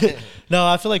 yeah. No,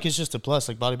 I feel like it's just a plus.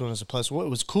 Like bodybuilding is a plus. What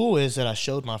was cool is that I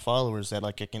showed my followers that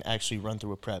like I can actually run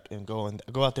through a prep and go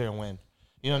out there and win.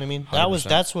 You know what I mean? 100%.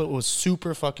 That's what was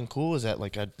super fucking cool is that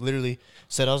like I literally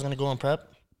said I was gonna go on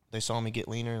prep. They saw me get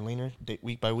leaner and leaner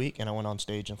week by week, and I went on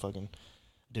stage and fucking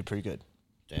did pretty good.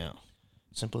 Damn.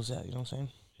 Simple as that. You know what I'm saying?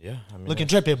 Yeah. I mean, looking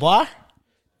drippy, boy.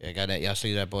 Yeah, got that. Y'all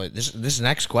see that, boy? This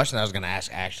next question I was gonna ask,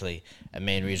 actually, a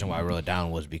main reason why I wrote it down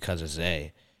was because of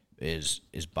Zay. Is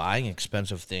buying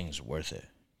expensive things worth it?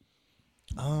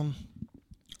 I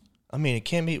mean, it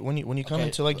can be when you come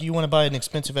into like you want to buy an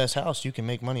expensive ass house, you can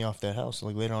make money off that house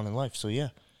like later on in life. So yeah,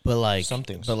 but like some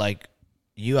things. But like,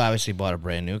 you obviously bought a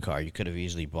brand new car. You could have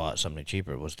easily bought something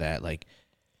cheaper. Was that like?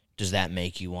 Does that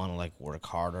make you want to like work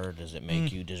harder? Does it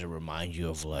make you? Does it remind you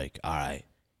of like, all right,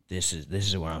 this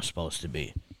is where I'm supposed to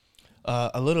be?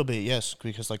 A little bit, yes,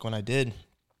 because like when I did,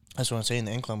 that's what I'm saying.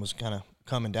 The income was kind of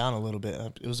coming down a little bit.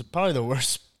 It was probably the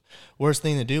worst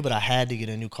thing to do, but I had to get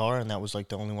a new car, and that was like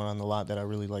the only one on the lot that I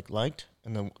really liked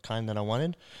and the kind that I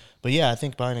wanted. But yeah, I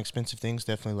think buying expensive things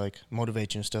definitely like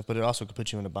motivates you and stuff, but it also could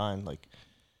put you in a bind, like,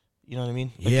 you know what I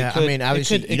mean? Like yeah, I mean,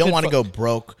 obviously you don't want to go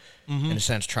broke in a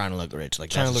sense trying to look rich, like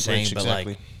trying to look rich, but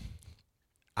exactly. Like,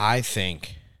 I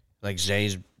think like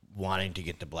Zay's wanting to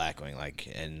get the Blackwing, like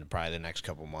in probably the next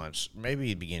couple months,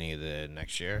 maybe beginning of the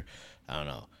next year. I don't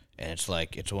know. And it's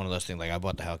like, it's one of those things, like, I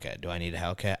bought the Hellcat. Do I need a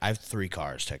Hellcat? I have 3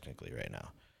 cars, technically, right now.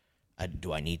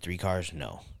 Do I need 3 cars?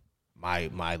 No. My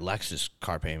Lexus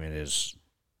car payment is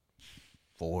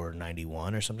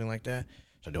 $491 or something like that.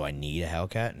 So do I need a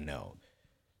Hellcat? No.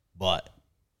 But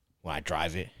when I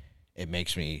drive it, it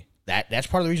makes me... That's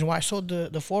part of the reason why I sold the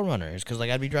 4Runner, is because, like,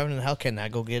 I'd be driving in the Hellcat and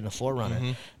I'd go get in the 4Runner.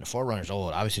 And the 4Runner's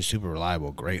old, obviously super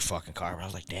reliable, great fucking car. But I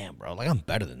was like, damn, bro, like, I'm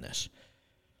better than this.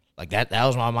 Like, that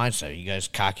was my mindset. You guys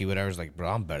cocky, whatever. It's like, bro,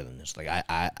 I'm better than this. Like,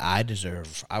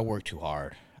 I work too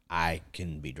hard. I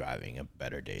can be driving a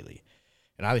better daily.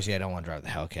 And obviously, I don't want to drive the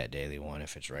Hellcat daily one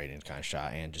if it's raining kind of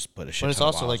shot and just put a shit. But it's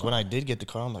also like when I did get the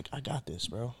car, I'm like, I got this,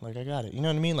 bro. Like, I got it. You know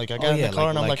what I mean? Like, I got the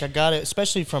car and I'm like, I got it.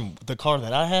 Especially from the car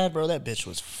that I had, bro. That bitch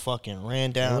was fucking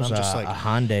ran down. It was I'm just like a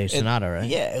Hyundai Sonata, right?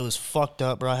 Yeah, it was fucked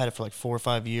up, bro. I had it for like 4 or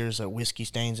 5 years. Whiskey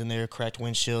stains in there, cracked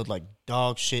windshield, like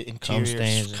dog shit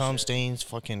interiors, cum stains,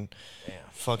 fucking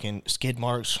skid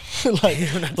marks,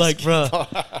 like, bro.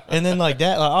 And then like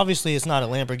that, obviously it's not a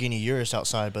Lamborghini Urus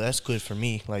outside, but that's good for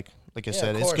me. Like I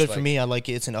said, it's good for me. I like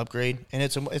it. It's an upgrade, and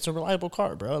it's a reliable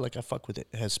car, bro. Like, I fuck with it.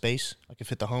 It has space. I can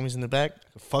fit the homies in the back.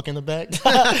 I can fuck in the back.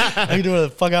 I can do whatever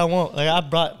the fuck I want. Like, I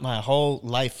brought my whole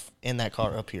life in that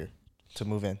car up here to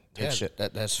move in. Shit.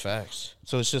 That's facts.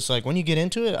 So it's just like when you get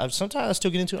into it, sometimes I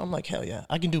still get into it. I'm like, hell yeah,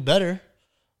 I can do better.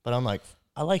 But I'm like,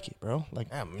 I like it, bro. Like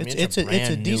Yeah, I mean, it's a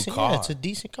brand new decent car. Yeah, it's a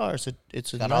decent car. It's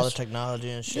a Got nice, all the technology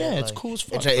and shit. Yeah, it's like, cool as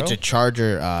fuck. It's a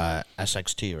Charger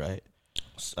SXT, right?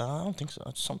 I don't think so.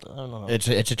 It's something I don't know. It's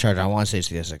a Charger. I want to say it's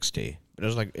the SXT, but it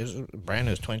was brand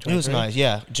new. It's 2023. It was nice.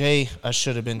 Yeah, Jay. I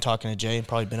should have been talking to Jay and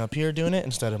probably been up here doing it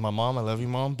instead of my mom. I love you,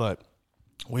 mom, but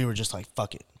we were just like,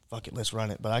 fuck it, let's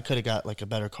run it. But I could have got like a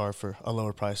better car for a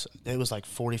lower price. It was like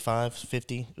 45,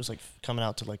 50. It was like coming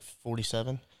out to like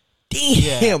 47.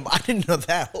 Damn, I didn't know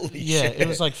that. Holy shit. It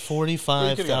was like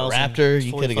 45,000. Raptor,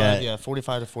 you could have got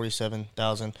 45 to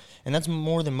 47,000, and that's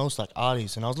more than most like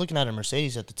Audis. And I was looking at a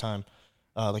Mercedes at the time,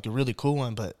 like a really cool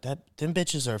one, but them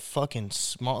bitches are fucking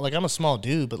small. Like I'm a small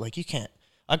dude, but like you can't.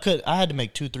 I had to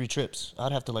make 2-3 trips.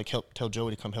 I'd have to like tell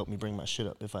Joey to come help me bring my shit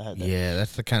up if I had that. Yeah,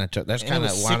 that's the kind of that's kind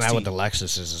of why I'm at with the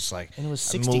Lexus is it's like and it was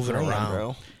 60 moving grand, around,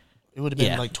 bro. It would have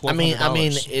been like $1,200. I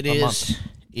mean, it a is. month.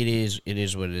 It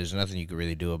is what it is. Nothing you can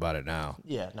really do about it now.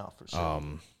 Yeah, no, for sure.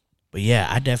 But yeah,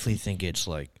 I definitely think it's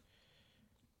like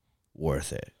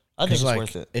worth it. I think it's like,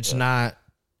 worth it. It's not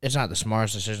the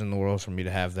smartest decision in the world for me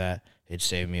to have that. It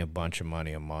saved me a bunch of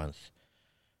money a month.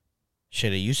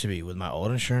 Shit, it used to be with my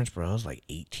old insurance, bro. It was like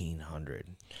 $1,800.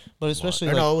 But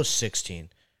especially no, it was 16.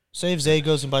 Say if Zay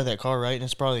goes and buys that car, right, and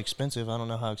it's probably expensive. I don't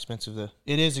know how expensive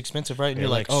it is expensive, right? And you're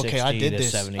like, okay, I did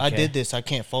this. 70K. I did this. I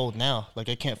can't fold now. Like,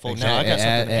 I can't fold Exactly. now. I got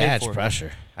something to it pay adds for.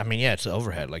 pressure. I mean, yeah, it's the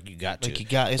overhead. Like, you got to. Like,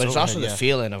 but it's also the yeah.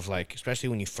 feeling of, like, especially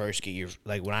when you first get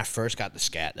like, when I first got the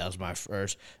Scat, that was my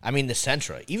first. I mean, the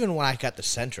Sentra. Even when I got the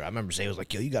Sentra, I remember Zay was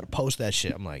like, yo, you got to post that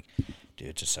shit. I'm like, dude,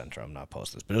 it's a Sentra. I'm not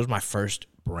posting this. But it was my first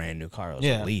brand new car. It was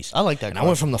a lease. I like that car. I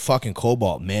went from the fucking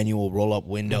Cobalt, manual roll-up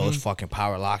windows, fucking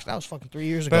power locks. That was fucking 3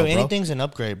 years ago, bro. Anything's an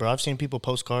upgrade, bro. I've seen people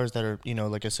post cars that are,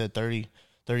 like I said, 30,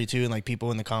 32, and like people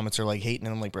in the comments are like hating,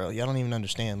 and I'm like, bro, y'all don't even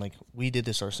understand. Like, we did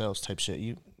this ourselves, type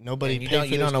shit. Nobody. You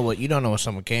don't know where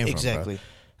someone came from. Exactly.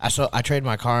 I traded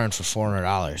my car in for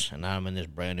 $400, and now I'm in this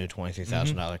brand new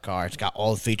 $23,000 car. It's got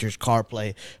all the features,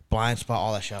 CarPlay, blind spot,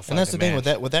 all that shit. And that's the thing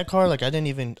with that car. Like, I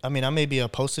maybe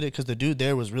posted it because the dude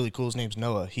there was really cool. His name's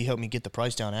Noah. He helped me get the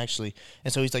price down actually,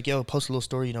 and so he's like, "Yo, post a little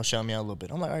story, shout me out a little bit."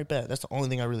 I'm like, "All right, bet." That's the only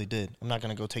thing I really did. I'm not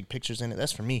gonna go take pictures in it.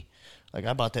 That's for me. Like,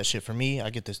 I bought that shit for me.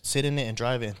 I get to sit in it and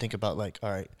drive it and think about like,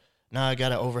 all right, now I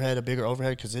got a bigger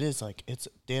overhead because it's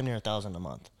damn near $1,000 a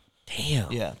month.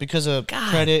 Damn. Yeah, because of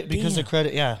credit.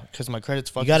 Yeah, because my credit's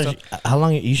fucking up. How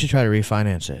long you should try to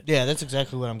refinance it? Yeah, that's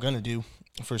exactly what I'm gonna do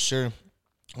for sure.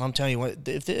 Well, I'm telling you what,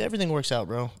 if everything works out,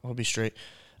 bro, I'll be straight.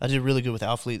 I did really good with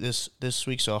Alfleet this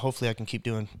week, so hopefully I can keep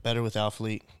doing better with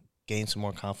Alfleet, gain some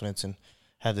more confidence, and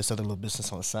have this other little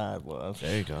business on the side. Well,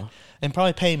 there you go. And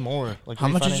probably pay more. Like, how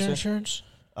much is your insurance?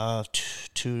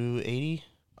 $280.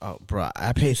 Oh, bro,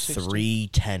 I pay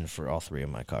 $310 for all three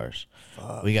of my cars.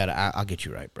 I'll get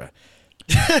you right, bro.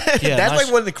 That's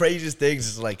like one of the craziest things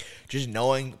is like just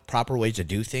knowing proper ways to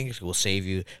do things will save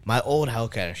you. My old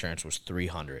Hellcat insurance was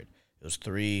 $300. It was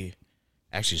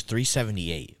it's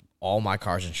 $378. All my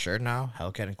cars insured now,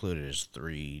 Hellcat included, is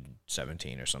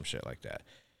 $317 or some shit like that.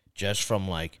 Just from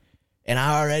like, and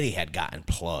I already had gotten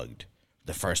plugged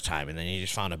the first time, and then you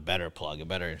just found a better plug, a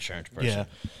better insurance person. Yeah.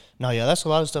 No, yeah, that's a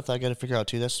lot of stuff that I got to figure out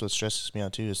too. That's what stresses me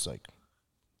out too. Is like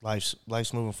life's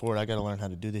moving forward. I got to learn how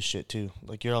to do this shit too.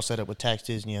 Like, you're all set up with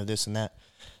taxes and you have this and that,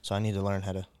 so I need to learn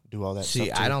how to do all that. See,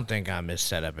 stuff too. I don't think I'm as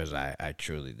set up as I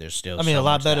truly. There's still. I mean, a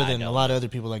lot better than a lot of other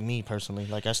people like me personally.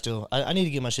 Like, I need to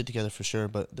get my shit together for sure.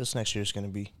 But this next year is gonna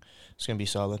be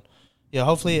solid. Yeah,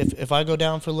 hopefully if I go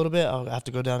down for a little bit, I'll have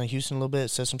to go down to Houston a little bit,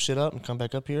 set some shit up, and come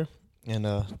back up here. And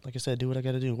like I said, do what I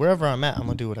got to do. Wherever I'm at, I'm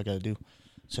gonna do what I got to do.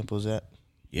 Simple as that.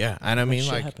 Yeah, and I mean,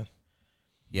 like, happen.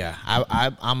 Yeah, I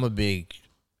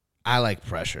like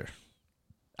pressure.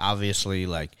 Obviously,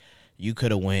 like, you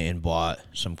could have went and bought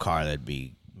some car that'd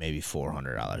be maybe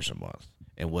 $400 a month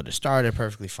and would have started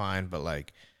perfectly fine, but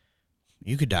like,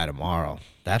 you could die tomorrow.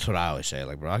 That's what I always say.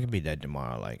 Like, bro, I could be dead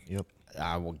tomorrow. Like, yep.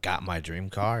 I got my dream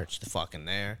car. It's fucking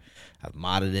there. I've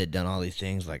modded it, done all these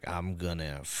things. Like, I'm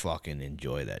gonna fucking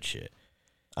enjoy that shit.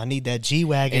 I need that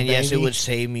G-Wagon, and yes, baby. it would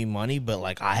save me money, but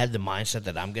like, I had the mindset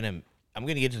that I'm gonna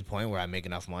get to the point where I make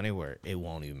enough money where it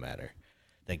won't even matter.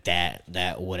 Like,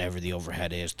 that whatever the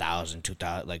overhead is, 1,000,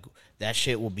 2,000, like, that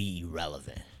shit will be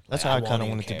irrelevant. That's like, how I kind of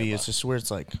want it to be. It's just where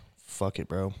it's like, fuck it,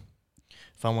 bro.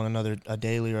 If I want a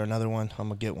daily or another one, I'm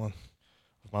gonna get one.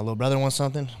 If my little brother wants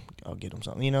something, I'll get him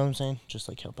something. You know what I'm saying? Just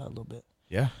like help out a little bit.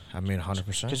 Yeah, I mean, 100%.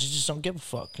 Because you just don't give a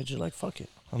fuck. Because you're like, fuck it.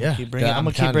 I'm gonna keep bringing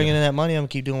in that money. I'm gonna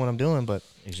keep doing what I'm doing. But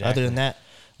other than that,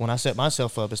 when I set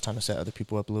myself up, it's time to set other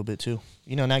people up a little bit too.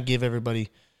 Not give everybody.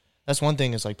 That's one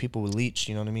thing. Is like people will leech.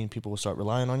 You know what I mean? People will start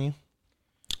relying on you.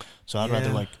 So I'd rather,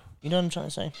 like, you know what I'm trying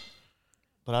to say?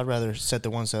 But I'd rather set the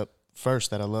ones up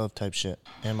first that I love type shit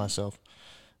and myself.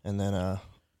 And then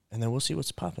we'll see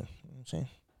what's popping. You know what I'm saying?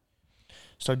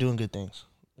 Start doing good things,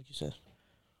 like you said.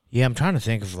 Yeah, I'm trying to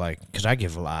think of like, because I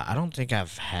give a lot. I don't think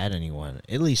I've had anyone,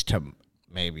 at least to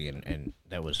maybe, and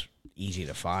that was easy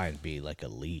to find, be like a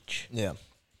leech. Yeah.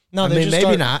 No, I mean,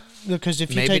 maybe not. Because if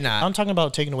you Maybe take, not. I'm talking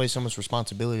about taking away someone's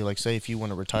responsibility. Like, say, if you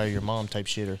want to retire your mom type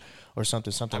shit or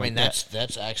something I mean, like that.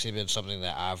 that's actually been something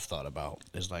that I've thought about.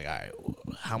 Is like,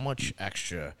 how much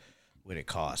extra would it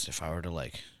cost if I were to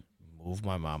like move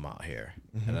my mom out here,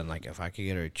 and then like if I could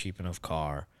get her a cheap enough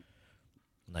car,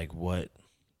 like what,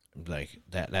 like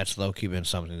that's low key been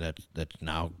something that's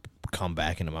now come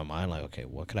back into my mind. Like, okay,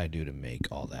 what could I do to make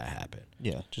all that happen?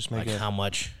 Yeah, just make Like it. how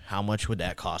much would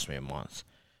that cost me a month?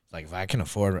 Like if I can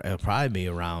afford it, it'll probably be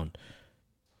around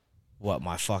what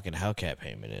my fucking Hellcat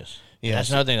payment is. Yeah, That's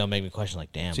another thing that'll make me question.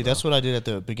 Like, damn. See, bro. that's what I did at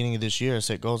the beginning of this year. I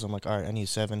set goals. I'm like, all right, I need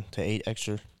 7 to 8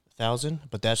 extra thousand,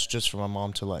 but that's just for my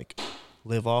mom to like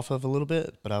live off of a little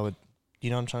bit. But I would, you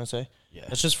know what I'm trying to say? Yeah.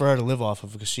 That's just for her to live off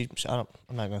of because I'm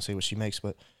not gonna say what she makes,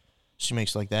 but she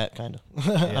makes like that kind of.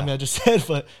 I mean, I just said,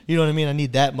 but you know what I mean. I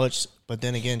need that much, but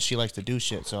then again, she likes to do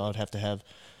shit, so I'd have to have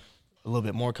a little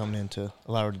bit more coming in to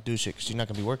allow her to do shit because she's not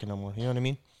gonna be working no more. You know what I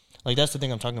mean? Like that's the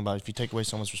thing I'm talking about. If you take away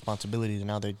someone's responsibility, then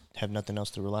now they have nothing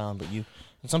else to rely on but you.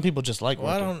 And some people just like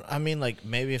working. I mean, like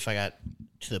maybe if I got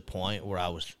to the point where I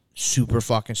was super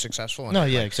fucking successful. And No, it,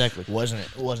 yeah, like, exactly.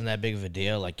 Wasn't that big of a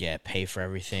deal. Like, yeah, pay for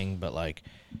everything, but like,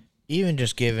 even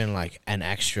just giving like an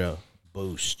extra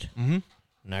boost, an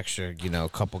extra,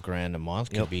 couple grand a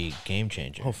month could be game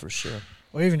changer. Oh, for sure.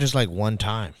 Or even just like one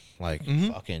time, like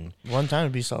fucking. One time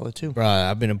would be solid too. Bro,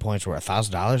 I've been in points where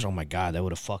 $1,000. Oh my god, that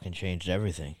would have fucking changed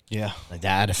everything. Yeah. Like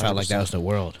that, I felt like that was the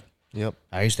world. Yep.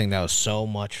 I used to think that was so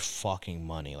much fucking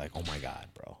money. Like, oh my god,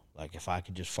 bro. Like if I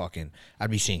could just fucking,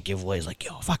 I'd be seeing giveaways. Like,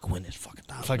 yo, if I could win this fucking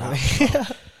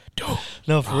 $1,000, dude.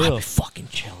 No, for bro, real. I'd be fucking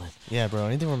chilling. Yeah, bro.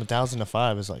 Anything from 1,000 to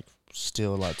 5 is like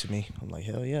still a lot to me. I'm like,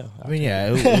 hell yeah. I mean,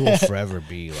 yeah, it will forever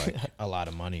be like a lot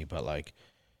of money, but like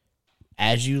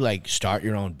as you like start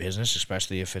your own business,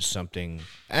 especially if it's something,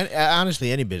 and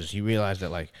honestly, any business, you realize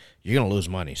that like you're gonna lose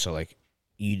money. So like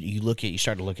you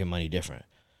start to look at money different.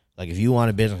 Like if you want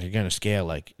a business, you're gonna scale.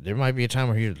 Like there might be a time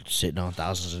where you're sitting on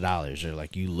thousands of dollars, or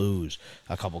like you lose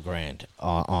a couple grand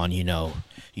on you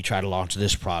try to launch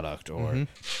this product, or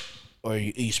or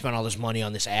you spent all this money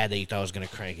on this ad that you thought was gonna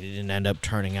crank. It didn't end up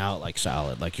turning out like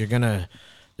solid. Like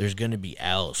there's gonna be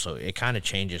L's, so it kind of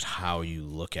changes how you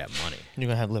look at money. You're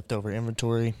going to have leftover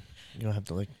inventory. You're going to have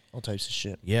to like all types of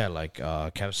shit. Yeah, like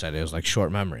Kev said, it was like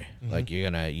short memory. Like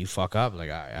you fuck up,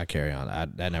 like I carry on.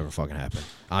 That never fucking happened.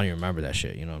 I don't even remember that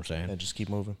shit. You know what I'm saying? Yeah, just keep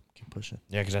moving. Keep pushing.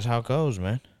 Yeah, because that's how it goes,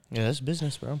 man. Yeah, that's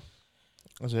business, bro.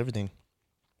 That's everything.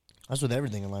 That's with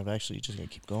everything in life, actually. You just got to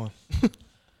keep going.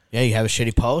 Yeah, you have a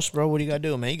shitty post, bro. What do you got to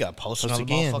do, man? You got to post another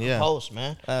again, motherfucking yeah. post,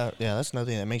 man. Yeah, that's another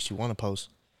thing that makes you want to post.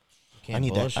 Can't I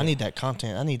need bullshit. that. I need that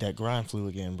content. I need that grind flu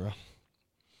again, bro.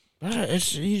 You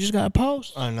just got to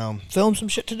post. I know. Film some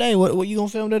shit today. What you going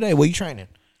to film today? What you training?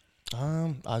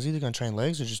 I was either going to train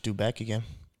legs or just do back again.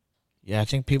 Yeah, I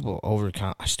think people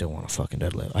I still want to fucking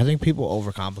deadlift. I think people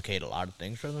overcomplicate a lot of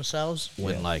things for themselves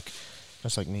when like.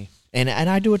 That's like me. And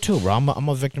I do it too, bro. I'm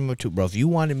a victim of it too, bro. If you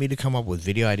wanted me to come up with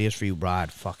video ideas for you, bro,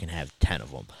 I'd fucking have 10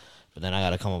 of them. But then I got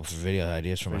to come up with video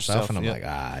ideas for myself, and I'm like,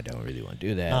 I don't really want to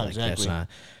do that. No, like, exactly. That's not.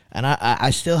 And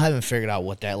I still haven't figured out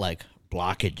what that like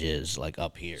blockage is like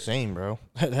up here. Same, bro.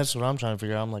 That's what I'm trying to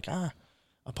figure out. I'm like, I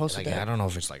posted Like, that. I don't know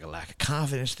if it's like a lack of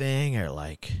confidence thing or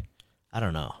like, I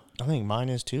don't know. I think mine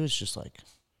is too. It's just like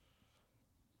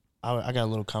I got a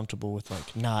little comfortable with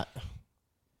like not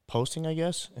posting, I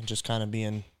guess, and just kind of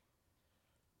being.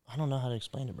 I don't know how to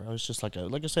explain it, bro. It's just like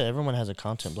I said, everyone has a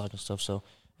content block and stuff, so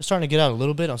it's starting to get out a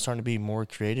little bit. I'm starting to be more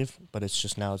creative, but it's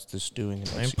just now it's just doing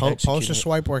and Post a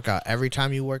swipe workout. Every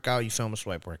time you work out, you film a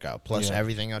swipe workout. Plus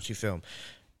everything else you film.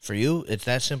 For you, it's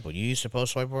that simple. You used to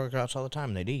post swipe workouts all the time,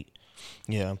 and they'd eat.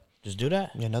 Yeah. Just do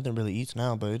that. Yeah, nothing really eats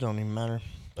now, but it don't even matter.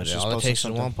 But all it takes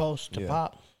is one post to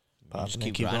pop. Pop Just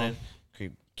and keep grinding.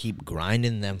 going. Keep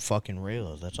grinding them fucking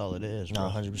reels. That's all it is, bro.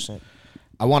 No, 100%.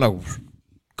 I want to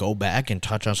go back and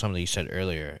touch on something you said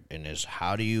earlier, and is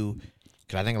how do you,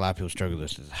 because I think a lot of people struggle with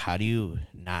this, is how do you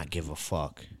not give a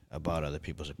fuck about other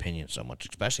people's opinions so much,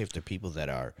 especially if they're people that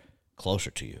are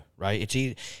closer to you, right?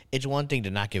 It's one thing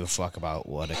to not give a fuck about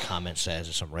what a comment says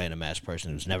to some random ass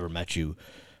person who's never met you,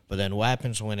 but then what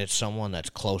happens when it's someone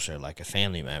that's closer, like a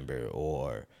family member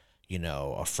or,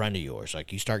 a friend of yours?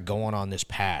 Like you start going on this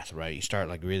path, right? You start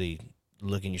like really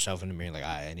looking yourself in the mirror like,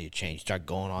 I need to change. You start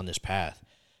going on this path.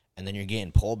 And then you're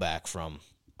getting pullback from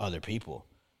other people.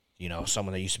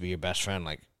 Someone that used to be your best friend.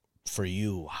 Like, for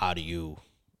you, how do you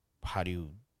how do you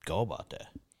go about that?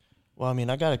 Well, I mean,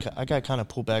 I got kind of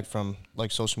pulled back from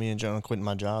like social media in general, quitting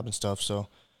my job and stuff. So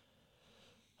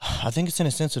I think it's in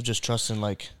a sense of just trusting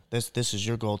like this is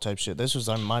your goal type shit. This was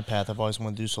on my path. I've always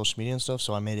wanted to do social media and stuff,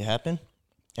 so I made it happen.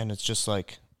 And it's just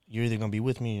like you're either gonna be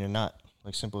with me or you're not.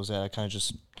 Like simple as that. I kind of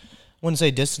just wouldn't say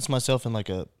distance myself in like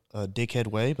a dickhead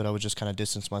way, but I would just kind of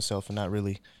distance myself and not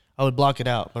really. I would block it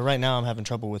out. But right now I'm having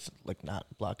trouble with like not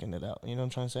blocking it out. You know what I'm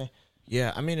trying to say?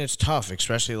 Yeah, I mean it's tough,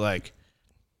 especially like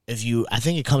I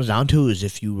think it comes down to is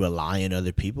if you rely on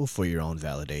other people for your own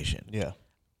validation. Yeah.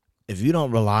 If you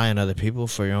don't rely on other people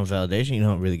for your own validation, you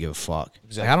don't really give a fuck.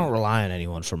 Exactly. Like, I don't rely on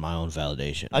anyone for my own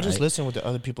validation. I just listen what the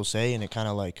other people say, and it kind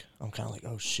of like I'm kind of like,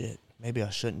 oh shit, maybe I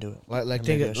shouldn't do it.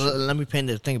 Let me paint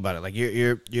the thing about it. Like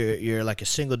you're like a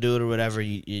single dude or whatever.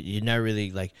 You never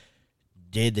really like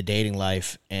did the dating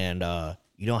life, and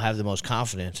you don't have the most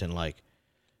confidence. And like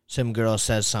some girl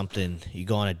says something, you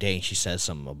go on a date, and she says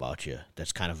something about you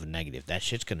that's kind of a negative. That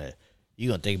shit's you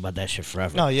gonna think about that shit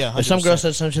forever. No, yeah. 100%. If some girl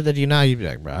says some shit that you know, you'd be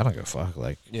like, bro, I don't give a fuck.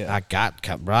 Like, yeah.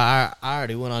 bro, I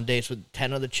already went on dates with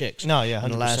 10 other chicks. No, yeah, 100%.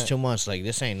 In the last 2 months. Like,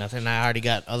 this ain't nothing. I already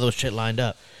got other shit lined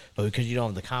up. But because you don't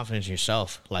have the confidence in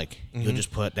yourself, like, you'll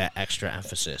just put that extra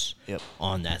emphasis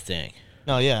on that thing.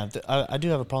 No, yeah. I do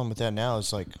have a problem with that now.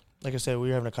 It's like I said, we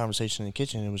were having a conversation in the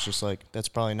kitchen, and it was just like, that's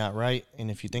probably not right.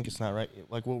 And if you think it's not right,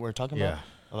 like what we're talking about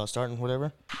starting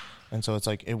whatever. And so it's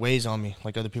like, it weighs on me.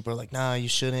 Like, other people are like, nah, you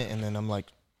shouldn't. And then I'm like,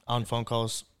 on phone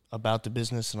calls about the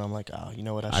business, and I'm like, oh, you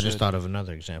know what, I should. just thought of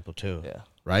another example too. Yeah.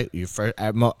 Right?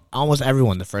 Almost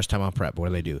everyone the first time on prep,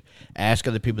 what do? Ask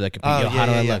other people that compete. How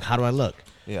do I look? How do I look?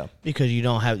 Yeah. Because you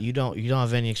don't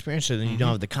have any experience, and you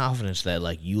don't have the confidence that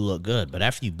like you look good. But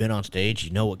after you've been on stage,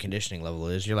 you know what conditioning level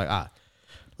is. You're like,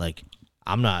 like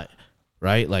I'm not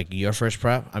right. Like your first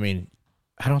prep. I mean,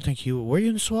 I don't think were you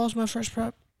in the Swells my first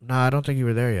prep? No, I don't think you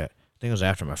were there yet. I think it was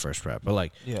after my first prep. But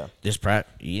like, this prep,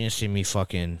 you didn't see me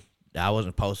I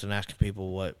wasn't posting asking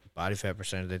people what body fat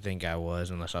percentage they think I was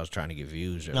unless I was trying to get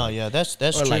views. No, yeah, that's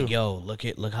or true. Like, yo, look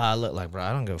how I look. Like, bro,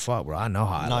 I don't give a fuck, bro. I know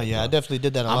how I look. No, yeah, bro. I definitely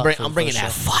did that a lot. I'm bringing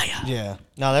that fire. Yeah.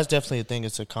 No, that's definitely a thing.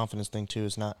 It's a confidence thing, too.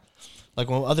 It's not... Like,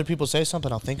 when other people say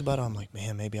something, I'll think about it. I'm like,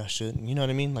 man, maybe I shouldn't. You know what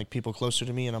I mean? Like, people closer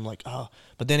to me, and I'm like, oh.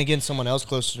 But then again, someone else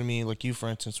closer to me, like you, for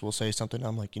instance, will say something.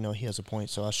 I'm like, you know, he has a point,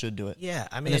 so I should do it. Yeah,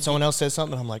 I mean... And then someone else says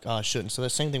something, I'm like, oh, I shouldn't. So the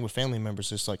same thing with family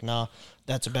members. It's like, nah,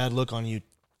 that's a bad look on you.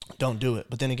 Don't do it.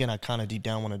 But then again, I kind of deep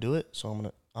down want to do it, so I'm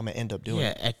gonna end up doing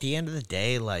it. Yeah, at the end of the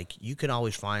day, like, you can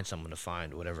always find someone to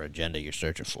find whatever agenda you're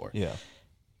searching for. Yeah.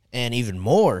 And even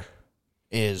more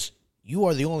is you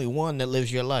are the only one that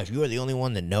lives your life. You are the only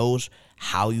one that knows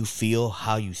how you feel,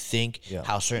 how you think,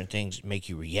 how certain things make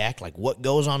you react. Like, what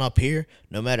goes on up here,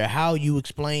 no matter how you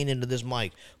explain into this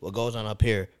mic, what goes on up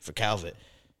here for Calvit,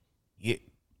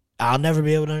 I'll never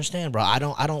be able to understand, bro. I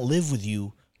don't live with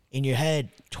you in your head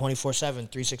 24/7,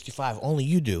 365. Only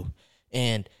you do.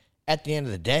 And at the end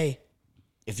of the day,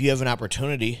 if you have an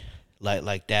opportunity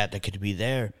like that could be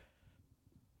there,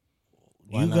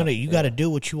 you got to do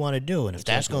what you want to do. And if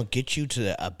that's going to get you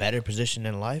to a better position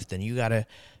in life, then you got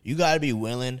to be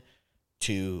willing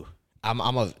to. I'm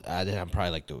probably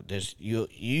like this.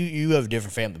 You have a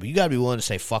different family, but you gotta be willing to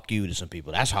say fuck you to some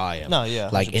people. That's how I am. No, yeah,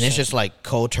 100%. Like, and it's just like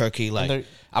cold turkey. Like,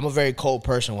 I'm a very cold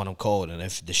person when I'm cold, and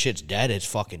if the shit's dead, it's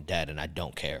fucking dead, and I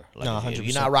don't care. Like, no, 100%. If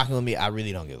you're not rocking with me, I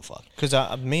really don't give a fuck. Because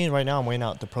me right now, I'm weighing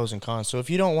out the pros and cons. So if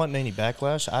you don't want any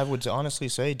backlash, I would honestly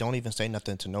say don't even say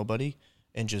nothing to nobody,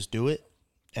 and just do it,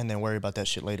 and then worry about that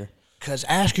shit later. Because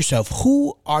ask yourself,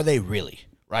 who are they really?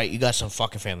 Right? You got some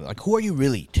fucking family. Like, who are you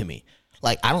really to me?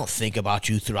 Like, I don't think about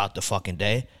you throughout the fucking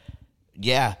day.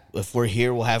 Yeah, if we're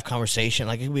here, we'll have conversation.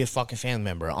 Like, it could be a fucking family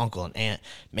member, an uncle, an aunt,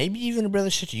 maybe even a brother,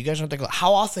 sister. You guys don't think, like,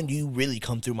 how often do you really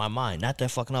come through my mind? Not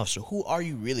that fucking often. So who are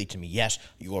you really to me? Yes,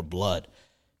 your blood.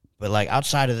 But, like,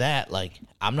 outside of that, like,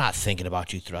 I'm not thinking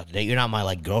about you throughout the day. You're not my,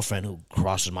 like, girlfriend who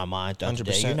crosses my mind throughout 100%. The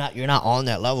day. You're not on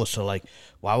that level. So, like,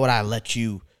 why would I let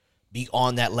you be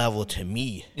on that level to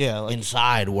me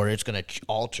inside where it's going to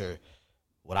alter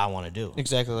what I want to do?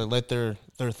 Exactly. Like, let their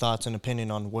thoughts and opinion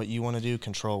on what you want to do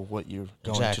control what you're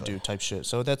going to do type shit.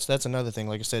 So that's another thing.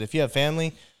 Like I said, if you have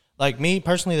family, like me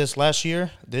personally, this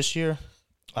year,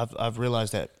 I've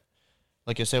realized that,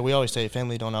 like I said, we always say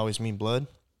family don't always mean blood.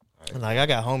 Right. And like, I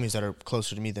got homies that are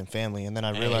closer to me than family, and then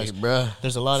I realized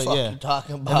there's a lot of you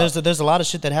talking about? And there's a lot of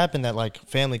shit that happened that like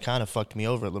family kind of fucked me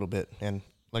over a little bit, and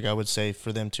like I would say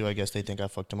for them too, I guess they think I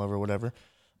fucked them over or whatever.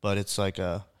 But it's like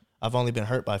I've only been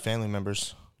hurt by family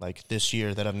members like this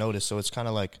year that I've noticed. So it's kind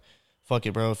of like, fuck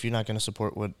it, bro. If you're not going to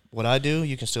support what I do,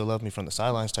 you can still love me from the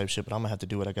sidelines type shit, but I'm going to have to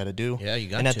do what I got to do. Yeah, you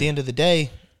got to. And at the end of the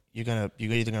day, you're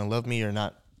either going to love me or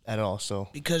not at all. So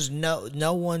because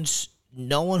no one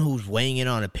who's weighing in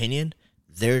on opinion,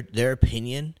 their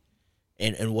opinion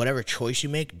and whatever choice you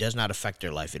make does not affect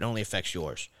their life. It only affects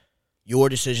yours. Your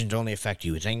decisions only affect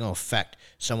you. It ain't gonna affect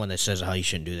someone that says, "Oh, you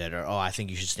shouldn't do that," or "Oh, I think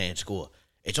you should stay in school."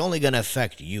 It's only gonna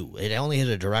affect you. It only has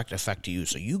a direct effect to you.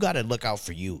 So you got to look out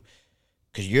for you,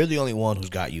 because you're the only one who's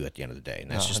got you at the end of the day,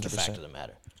 and that's just the fact of the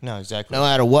matter. No, exactly. No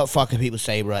matter what fucking people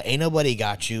say, bro, ain't nobody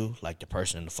got you like the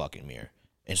person in the fucking mirror.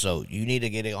 And so you need to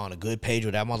get it on a good page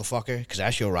with that motherfucker, because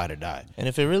that's your ride or die. And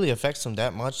if it really affects them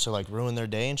that much to like ruin their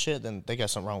day and shit, then they got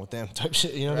something wrong with them type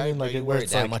shit. You know what I mean? Like it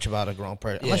worries that much about a grown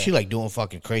person, unless you like doing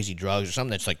fucking crazy drugs or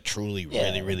something that's like truly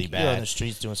really bad. You're on the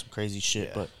streets doing some crazy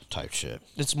shit, but type shit.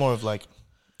 It's more of like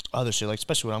other shit, like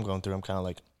especially what I'm going through. I'm kind of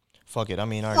like, fuck it. I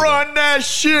mean, run that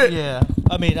shit. Yeah,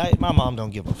 I mean, my mom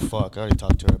don't give a fuck. I already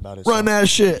talked to her about it. Run that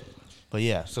shit. But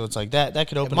yeah, so it's like that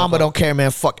could open. Mama don't care,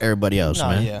 man. Fuck everybody else,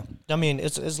 man. Yeah, I mean,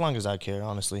 it's as long as I care,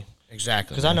 honestly.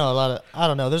 Exactly. Because I know I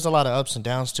don't know. There's a lot of ups and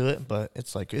downs to it, but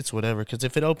it's like it's whatever. Because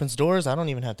if it opens doors, I don't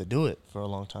even have to do it for a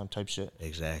long time, type shit.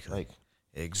 Exactly.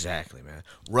 Exactly, man.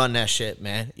 Run that shit,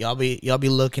 man. Y'all be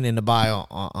looking in the bio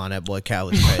on that boy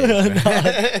Calvit's page.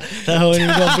 That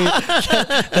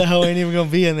hoe ain't even gonna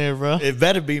be in there, bro. It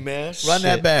better be, man. Run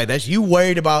that bag. That's you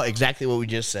worried about exactly what we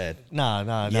just said.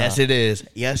 Nah. Yes, it is.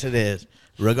 Yes, it is.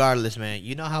 Regardless, man,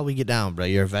 you know how we get down, bro.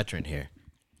 You're a veteran here.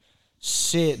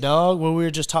 Shit, dog. What we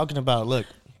were just talking about. Look,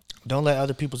 don't let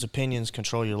other people's opinions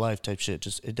control your life, type shit.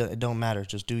 Just it don't matter.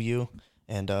 Just do you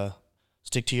and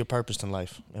stick to your purpose in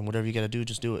life. And whatever you got to do,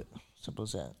 just do it. Simple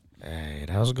as that. Hey,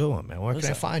 that was a good one, man. Where can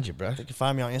I find you, bro? You can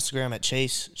find me on Instagram at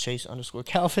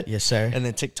Chase_Calvit. Yes, sir. And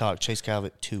then TikTok, Chase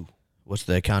Calvit 2. What's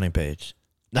the accounting page?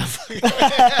 and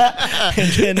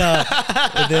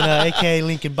then AKA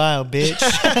link in bio, bitch.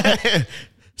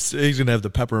 So he's going to have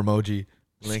the pepper emoji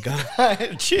link on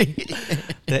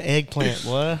The eggplant,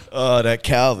 what? Oh, that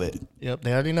Calvit. Yep,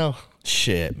 they already know.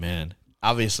 Shit, man.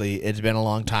 Obviously, it's been a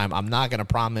long time. I'm not going to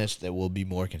promise that we'll be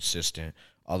more consistent.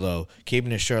 Although,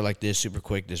 keeping it short like this, super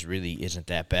quick, this really isn't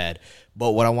that bad.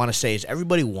 But what I want to say is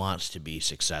everybody wants to be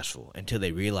successful until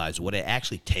they realize what it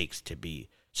actually takes to be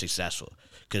successful.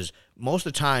 Because most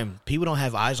of the time, people don't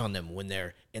have eyes on them when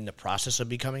they're in the process of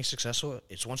becoming successful.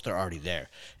 It's once they're already there.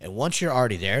 And once you're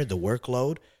already there, the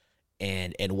workload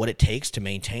and what it takes to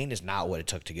maintain is not what it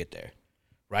took to get there.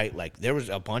 Right? Like, there was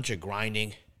a bunch of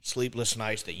grinding, sleepless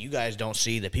nights that you guys don't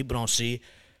see, that people don't see,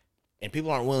 and people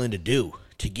aren't willing to do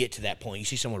to get to that point. You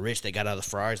see someone rich, they got out of the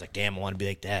Ferraris, like, damn, I want to be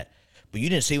like that. But you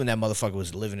didn't see when that motherfucker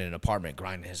was living in an apartment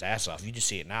grinding his ass off. You just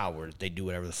see it now where they do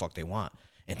whatever the fuck they want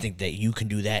and think that you can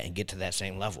do that and get to that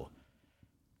same level.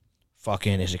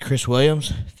 Fucking, is it Chris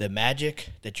Williams? The magic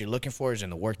that you're looking for is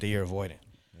in the work that you're avoiding.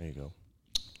 There you go.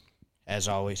 As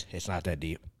always, it's not that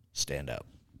deep. Stand up.